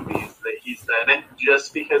bad movies that he's been in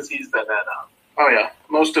just because he's been in them. Oh, yeah.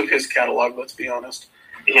 Most of his catalog, let's be honest.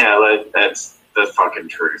 Yeah, that's the fucking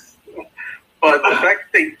truth. But the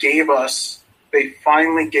fact that they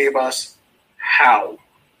finally gave us how.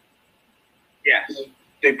 Yes.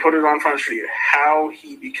 They put it on Front Street, how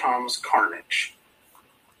he becomes Carnage.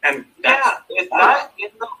 And is that in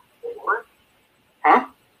the lore? Huh?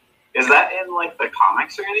 Is that in, like, the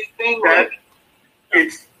comics or anything?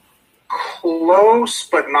 It's close,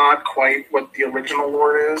 but not quite what the original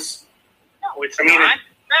lore is. No, it's not.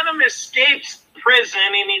 Venom escapes prison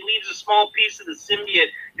and he leaves a small piece of the symbiote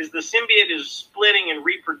because the symbiote is splitting and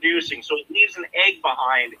reproducing, so it leaves an egg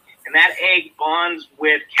behind, and that egg bonds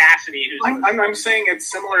with Cassidy. I'm saying it's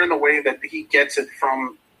similar in the way that he gets the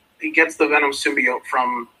Venom symbiote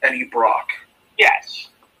from Eddie Brock. Yes.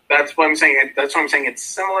 That's what I'm saying. That's what I'm saying. It's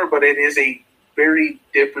similar, but it is a very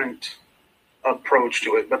different approach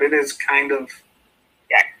to it. But it is kind of...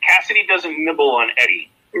 Yeah, Cassidy doesn't nibble on Eddie.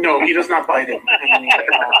 No, he does not bite him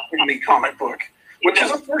in the comic book, which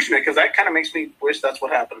is unfortunate because that kind of makes me wish that's what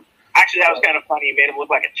happened. Actually, that was kind of funny. He made him look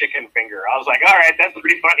like a chicken finger. I was like, all right, that's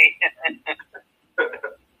pretty funny.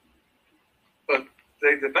 But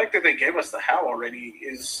the fact that they gave us the how already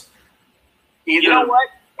is either you know what?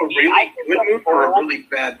 a really good move or a really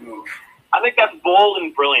bad move. I think that's bold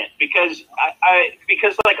and brilliant because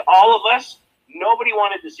because like all of us, nobody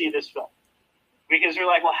wanted to see this film. Because they're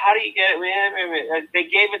like, well, how do you get it? They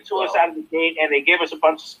gave it to us out of the gate, and they gave us a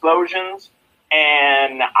bunch of explosions,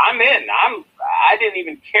 and I'm in. I didn't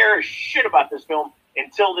even care shit about this film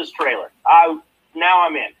until this trailer. Now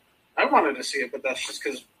I'm in. I wanted to see it, but that's just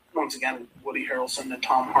because, once again, Woody Harrelson and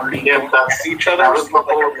Tom Hardy don't that's each other. That was the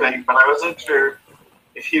whole thing, but I wasn't sure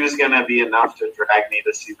if he was going to be enough to drag me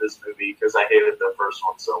to see this movie because I hated the first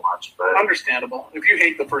one so much. But understandable. If you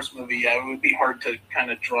hate the first movie, yeah, it would be hard to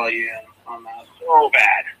kind of draw you in on that. So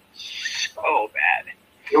bad. So bad.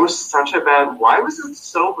 It was such a bad... Why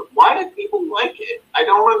did people like it? I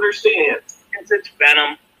don't understand. Because it's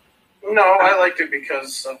Venom. No, I liked it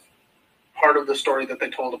because of part of the story that they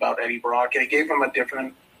told about Eddie Brock. It gave him a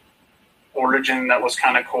different origin that was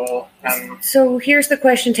kind of cool. And so here's the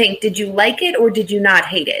question, Tank. Did you like it or did you not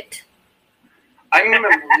hate it? I'm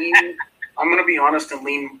gonna be honest and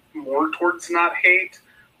lean more towards not hate,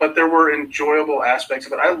 but there were enjoyable aspects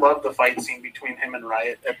of it. I love the fight scene between him and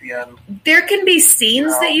Riot at the end. There can be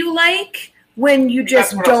scenes that you like when you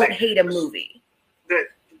just don't hate a movie.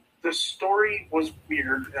 The story was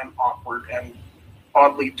weird and awkward and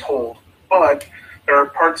oddly told, but there are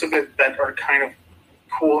parts of it that are kind of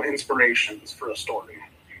cool inspirations for a story.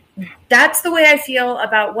 That's the way I feel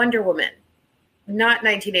about Wonder Woman. Not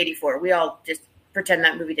 1984. We all just pretend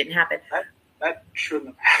that movie didn't happen. That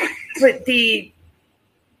shouldn't have happened. But the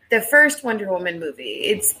first Wonder Woman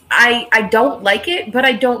movie, I don't like it, but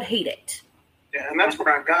I don't hate it. Yeah, and that's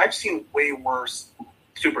where I've seen way worse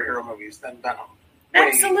superhero movies than Venom.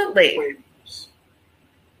 Absolutely. Way worse.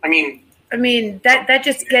 I mean, that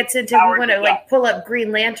just gets into we want to like pull up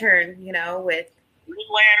Green Lantern, with Green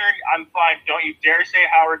Lantern. I'm fine. Don't you dare say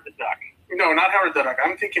Howard the Duck. No, not Howard the Duck.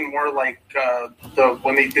 I'm thinking more like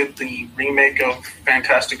when they did the remake of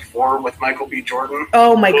Fantastic Four with Michael B. Jordan.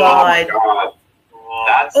 Oh my god!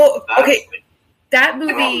 That's okay. That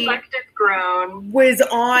movie Grown was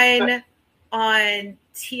on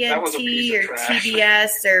TNT or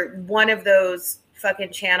TBS or one of those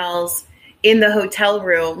fucking channels in the hotel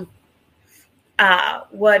room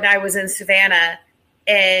when I was in Savannah,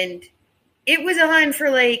 and it was on for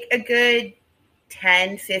like a good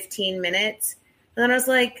 10, 15 minutes. And then I was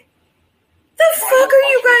like, the fuck are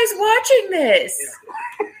you guys watching this?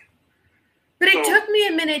 Yeah. But it took me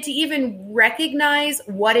a minute to even recognize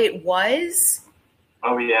what it was.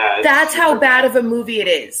 Oh, yeah. That's how bad of a movie it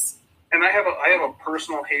is. And I have a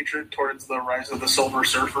personal hatred towards the Rise of the Silver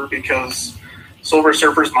Surfer because Silver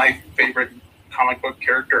Surfer's my favorite comic book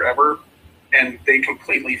character ever. And they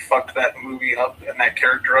completely fucked that movie up and that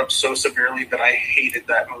character up so severely that I hated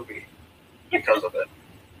that movie because of it.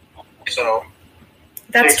 So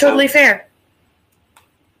that's totally fair.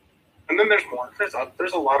 And then there's more. There's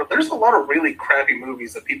a lot of really crappy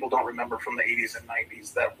movies that people don't remember from the 80s and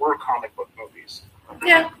 90s that were comic book movies.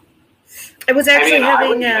 Yeah. I was actually I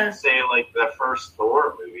would even say like the first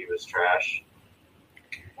Thor movie was trash.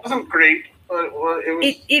 It wasn't great, but it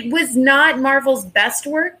was. It was not Marvel's best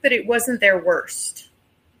work, but it wasn't their worst.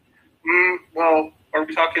 Well, are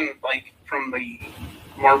we talking like from the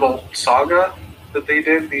Marvel saga that they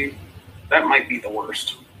did? That might be the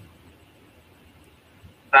worst.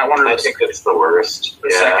 That one, I think it's the worst.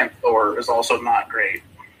 The second Thor is also not great.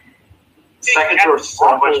 The second Thor is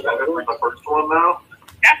so much better than the first one, though.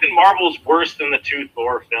 Captain Marvel's worse than the two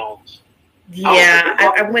Thor films. Yeah,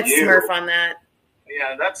 I'm with Smurf on that.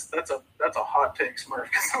 Yeah, that's a hot take, Smurf,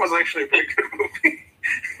 because that was actually a pretty good movie.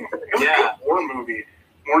 It was a good war movie,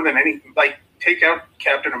 more than any. Like, take out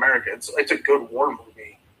Captain America. It's a good war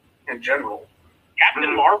movie in general.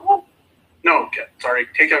 Captain Marvel? No, sorry.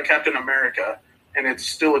 Take out Captain America, and it's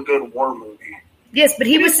still a good war movie. Yes, but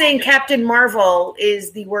he was saying Captain Marvel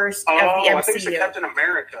is the worst of the MCU. I think it's Captain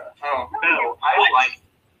America. Oh no,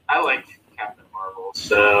 I like Captain Marvel.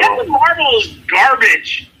 So Captain Marvel is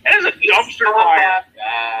garbage. That is a dumpster fire.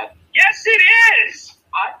 Yes, it is.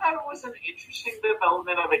 I thought it was an interesting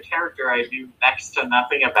development of a character I knew next to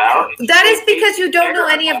nothing about. That is because you don't know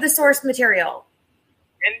any of the source material.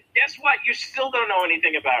 And guess what? You still don't know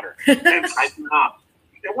anything about her. I do not.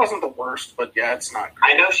 It wasn't the worst, but yeah, it's not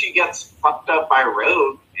great. I know she gets fucked up by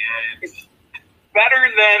Rogue. And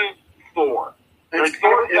better than Thor.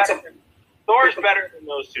 Thor's better than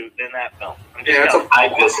those two, than that film.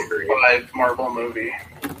 I disagree. Marvel movie.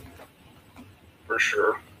 For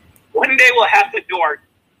sure. One day we'll have to do our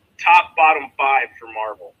top, bottom 5 for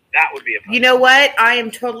Marvel. That would be a fun. You know what? I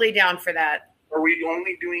am totally down for that. Are we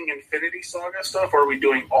only doing Infinity Saga stuff, or are we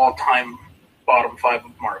doing all-time bottom 5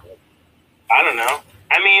 of Marvel? I don't know.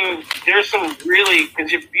 I mean, there's some really...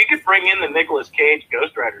 Because if you could bring in the Nicolas Cage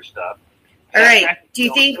Ghost Rider stuff. All right. Do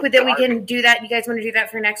you think that we can do that? You guys want to do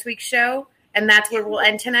that for next week's show? And that's where we'll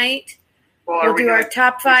end tonight? We'll do our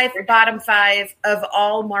top 5, bottom 5 of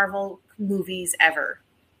all Marvel movies ever.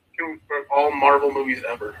 All Marvel movies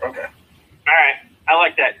ever. Okay. All right. I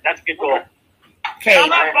like that. That's a good goal. Okay.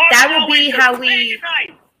 That will be how we...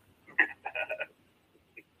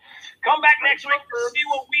 Come back next week to see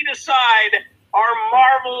what we decide are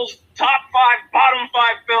Marvel's top 5, bottom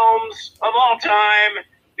 5 films of all time.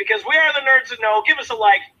 Because we are the Nerds That Know. Give us a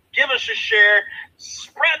like. Give us a share.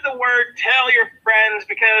 Spread the word. Tell your friends,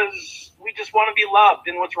 because we just want to be loved.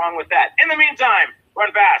 And what's wrong with that? In the meantime,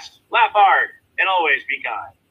 run fast, laugh hard, and always be kind.